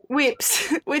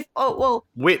whips with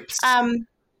whips.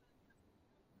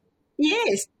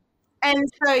 Yes, and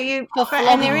so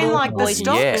and they're in like the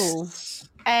stocks,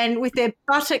 and with their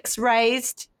buttocks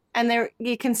raised, and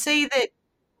you can see that.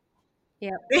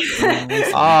 Yeah.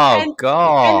 Oh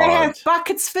God! And they have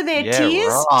buckets for their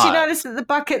tears. Right. Do you notice that the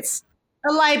buckets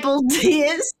are labelled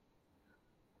tears?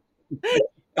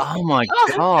 Oh my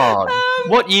God!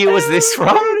 What year was this from?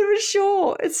 I'm not even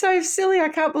sure. It's so silly. I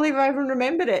can't believe I even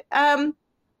remembered it. I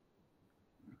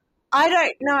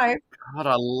don't know. God,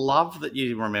 I love that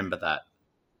you remember that.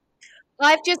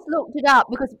 I've just looked it up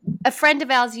because a friend of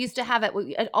ours used to have it.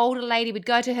 An older lady would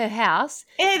go to her house.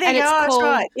 Yeah, there you go. That's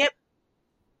right. Yep.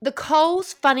 The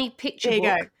Coles Funny Picture Book.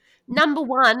 Go. Number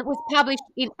 1 was published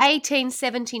in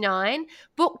 1879.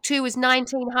 Book 2 was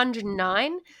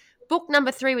 1909. Book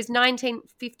number 3 was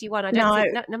 1951. I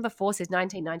don't think number 4 says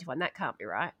 1991. That can't be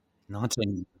right.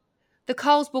 19. The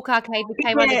Coles Book Arcade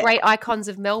became one of the great icons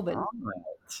of Melbourne. Right.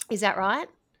 Is that right?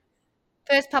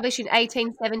 First published in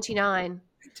 1879.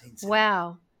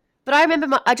 Wow. But I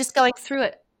remember I just going through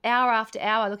it hour after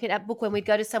hour, looking at that book when we'd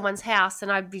go to someone's house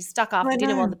and I'd be stuck after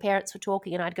dinner while the parents were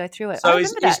talking and I'd go through it. So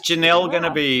is Janelle going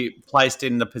to be placed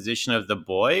in the position of the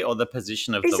boy or the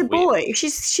position of the whip? He's a boy.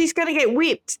 She's going to get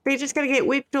whipped. They're just going to get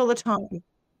whipped all the time.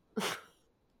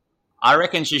 I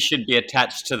reckon she should be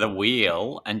attached to the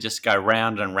wheel and just go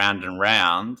round and round and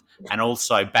round and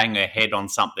also bang her head on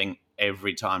something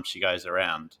every time she goes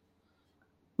around.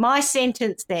 My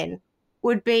sentence then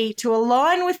would be to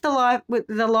align with the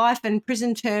life and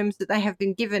prison terms that they have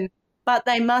been given, but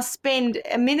they must spend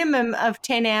a minimum of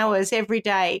 10 hours every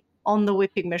day on the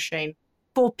whipping machine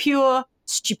for pure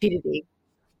stupidity.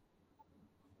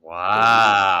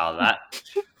 Wow,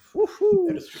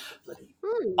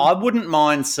 I wouldn't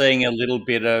mind seeing a little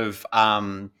bit of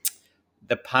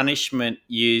the punishment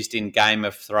used in Game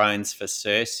of Thrones for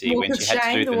Cersei when she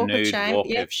had to do the nude walk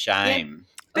of shame.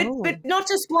 But not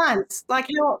just once, like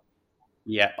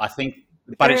Yeah, I think,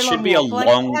 but it should be a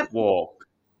long walk.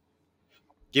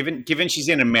 Given she's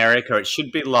in America, it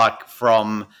should be like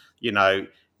from,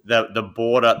 the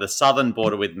border, the southern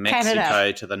border with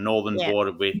Mexico to the northern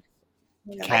border with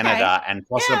Canada and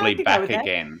possibly back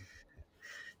again.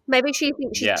 Maybe she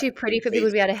thinks she's too pretty for people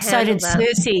to be able to handle that. So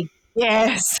did Cersei.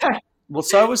 Yes. Well,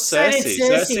 so was Cersei. So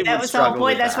did Cersei. That was the whole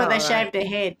point. That's why they shaved her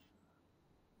head.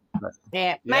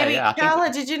 Yeah. Maybe,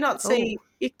 Carla, did you not see?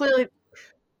 You clearly...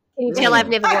 Can you tell I've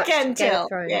never watched Game of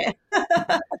Thrones? Yeah.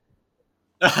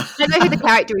 I know who the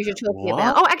character is you're talking What?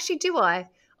 about. Oh, actually, do I?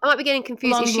 I might be getting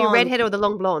confused. Long Is she a blonde. redhead or the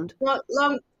long blonde? Long.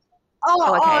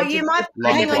 Okay. You might.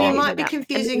 Long Hang on, you blonde. might be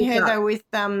confusing her though with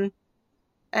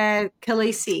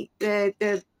Khaleesi, the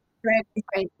drag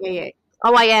queen. Yeah.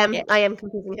 Oh, I am. Yeah. I am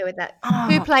confusing her with that. Oh.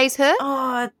 Who plays her?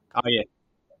 Oh, Oh yeah.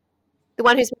 The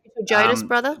one who's married to Jonas' Um,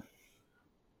 brother?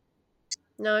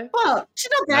 No. well, she's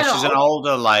not No, that she's old. an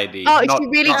older lady. Oh, is not, she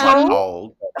really not tall? that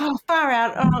old. Oh, far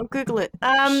out. Oh, Google it.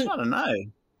 I don't know.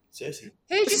 Cersei.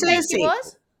 Who did you say she Cersei.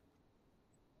 was?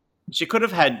 She could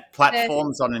have had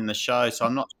platforms on in the show, so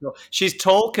I'm not sure. She's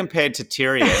tall compared to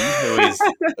Tyrion, who is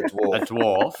A dwarf. a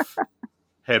dwarf,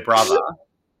 her brother.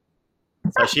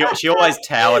 So she always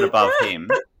towered above him.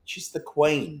 She's the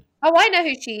queen. Oh, I know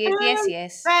who she is. Yes,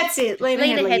 yes. That's it. Lena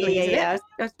Lena Headey. Headey, isn't it? Yeah.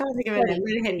 I was trying to think of her name.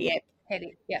 Lena Headey. Yeah.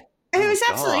 Headey, yeah. Who was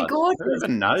Oh, absolutely God. gorgeous. Who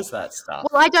even knows that stuff?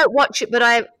 Well, I don't watch it,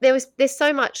 but there's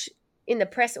so much in the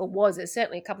press, or was it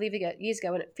certainly a couple of years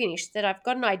ago when it finished, that I've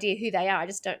got an idea who they are. I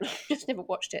just don't, just never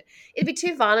watched it. It'd be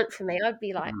too violent for me. I'd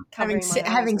be like covering my eyes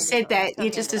Having all the said time. that, It's not you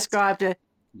me just nuts. described a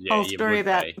Yeah, whole you story would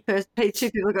about be. the first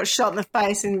two people got shot in the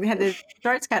face and had their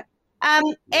throats cut.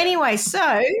 Anyway,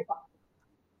 so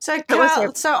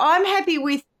Carl, so I'm happy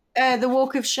with the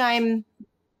Walk of Shame.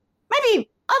 Maybe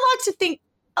I like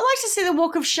to see the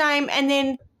Walk of Shame and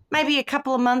then maybe a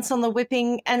couple of months on the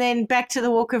whipping and then back to the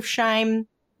Walk of Shame.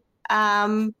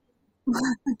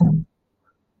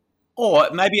 Or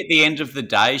maybe at the end of the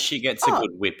day, she gets a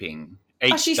good whipping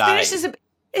each She's day finished as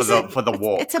for the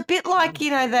walk. It's a bit like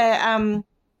the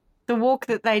walk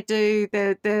that they do,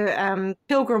 the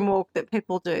pilgrim walk that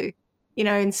people do,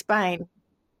 in Spain.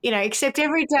 Except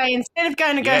every day, instead of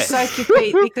going to go soak your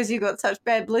feet because you've got such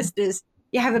bad blisters,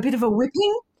 you have a bit of a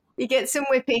whipping. You get some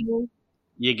whipping.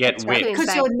 You get That's right. whipped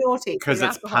Because you're naughty. because You're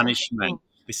it's alcohol. punishment.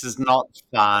 This is not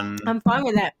fun. I'm fine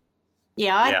with that.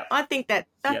 Yeah, I think that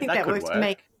that that could works for work.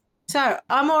 me. So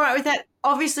I'm all right with that.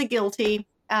 Obviously guilty.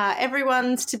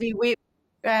 Everyone's to be whipped.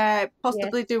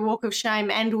 Possibly do walk of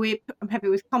shame and whip. I'm happy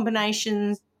with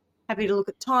combinations. Happy to look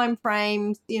at time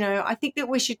frames. I think that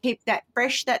we should keep that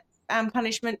fresh, that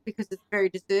punishment, because it's very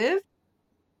deserved.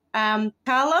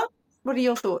 Carla, what are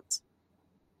your thoughts?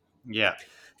 Yeah.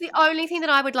 The only thing that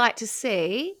I would like to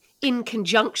see, in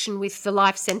conjunction with the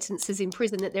life sentences in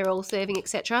prison that they're all serving,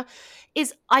 etc.,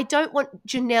 is I don't want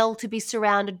Janelle to be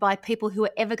surrounded by people who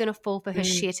are ever going to fall for her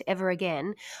shit ever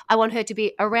again. I want her to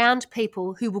be around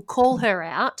people who will call her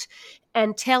out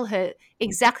and tell her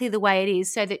exactly the way it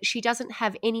is, so that she doesn't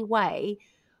have any way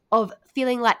of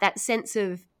feeling like that sense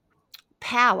of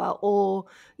power or,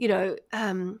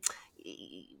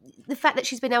 the fact that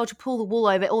she's been able to pull the wool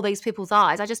over all these people's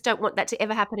eyes. I just don't want that to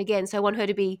ever happen again. So I want her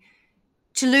to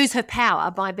lose her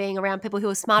power by being around people who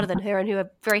are smarter than her and who are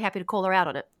very happy to call her out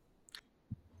on it.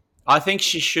 I think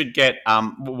she should get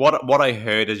what I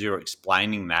heard as you were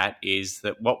explaining that is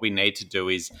that what we need to do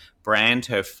is brand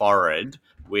her forehead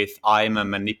with "I am a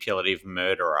manipulative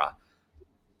murderer.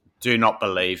 Do not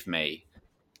believe me"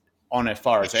 on her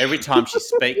forehead. So every time she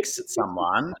speaks at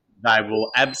someone, they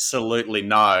will absolutely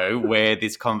know where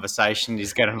this conversation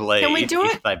is going to lead. Can we do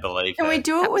if they believe Can her. we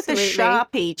do it with a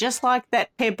Absolutely. Sharpie, just like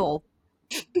that pebble?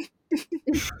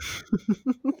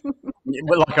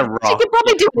 Like a rock. She could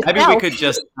probably do it Maybe herself. we could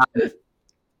just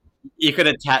you could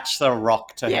attach the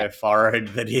rock to her forehead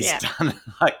that is done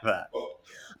like that.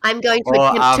 I'm going to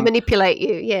Or, attempt to manipulate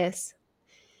you, yes.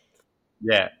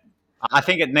 Yeah. I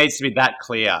think it needs to be that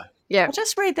clear. Yeah. I'll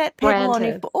just read that pebble on Brand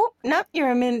your her. Oh, no,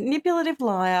 you're a manipulative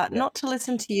liar, not to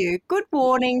listen to you. Good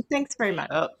warning. Thanks very much.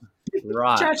 Oh,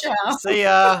 right. Ciao, ciao. See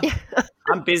ya.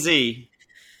 I'm busy.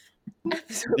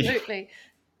 Absolutely.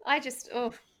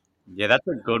 Yeah, that's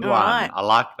a good All one. right. I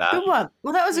like that. Good one.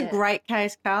 Well, that was a Yeah. great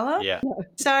case, Carla. Yeah.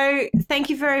 So thank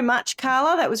you very much,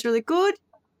 Carla. That was really good.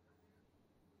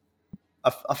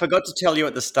 I forgot to tell you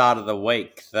at the start of the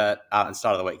week that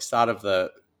start of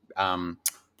the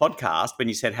podcast when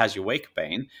you said how's your week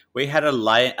been, we had a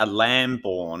lamb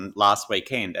born last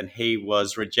weekend and he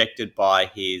was rejected by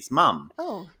his mum.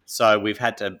 Oh. So we've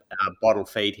had to bottle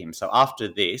feed him. So after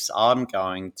this, I'm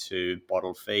going to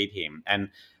bottle feed him. And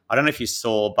I don't know if you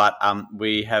saw, but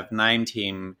we have named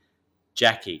him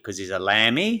Jackie because he's a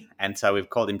lammy. And so we've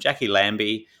called him Jackie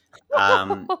Lambie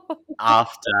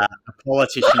after a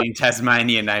politician in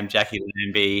Tasmania named Jackie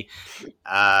Lambie.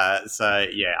 So,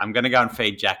 yeah, I'm going to go and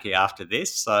feed Jackie after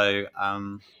this. So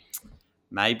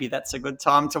maybe that's a good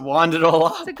time to wind it all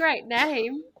up. That's a great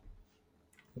name.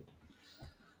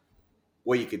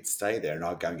 Or you could stay there and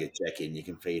I'll go and get Jackie and you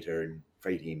can feed her and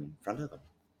feed him in front of them.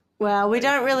 Well, we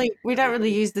don't really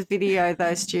use the video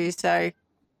though, Stu. So,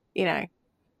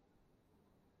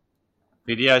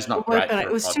 Video's not we'll work great. on For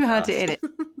it. It was too hard to podcast. edit.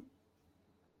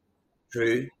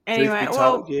 True. Anyway, Truth be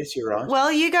well- told, yes, you're right.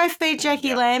 Well, you go feed Jackie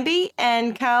Yeah. Lambie,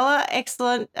 and Carla,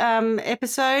 excellent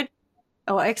episode,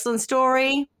 or excellent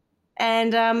story.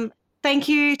 And thank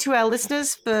you to our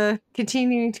listeners for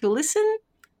continuing to listen.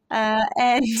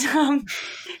 And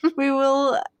we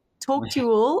will talk to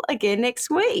you all again next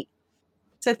week.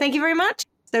 So thank you very much.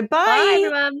 So bye. Bye,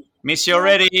 everyone. Miss you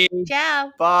already.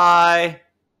 Ciao. Bye.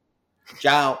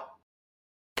 Ciao.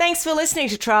 Thanks for listening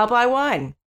to Trial by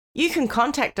Wine. You can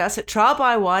contact us at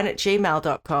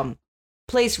trialbywine@gmail.com.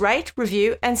 Please rate,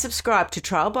 review, and subscribe to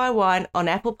Trial by Wine on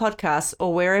Apple Podcasts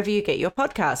or wherever you get your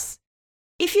podcasts.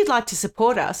 If you'd like to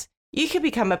support us, you can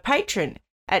become a patron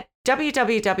at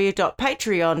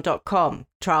www.patreon.com,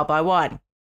 Trial by Wine,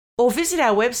 or visit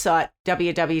our website,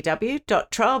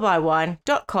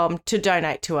 www.trialbywine.com, to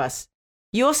donate to us.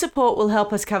 Your support will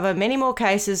help us cover many more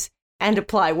cases and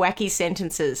apply wacky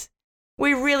sentences.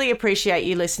 We really appreciate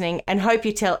you listening and hope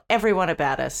you tell everyone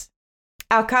about us.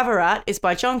 Our cover art is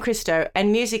by John Christo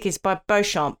and music is by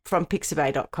Beauchamp from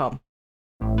Pixabay.com.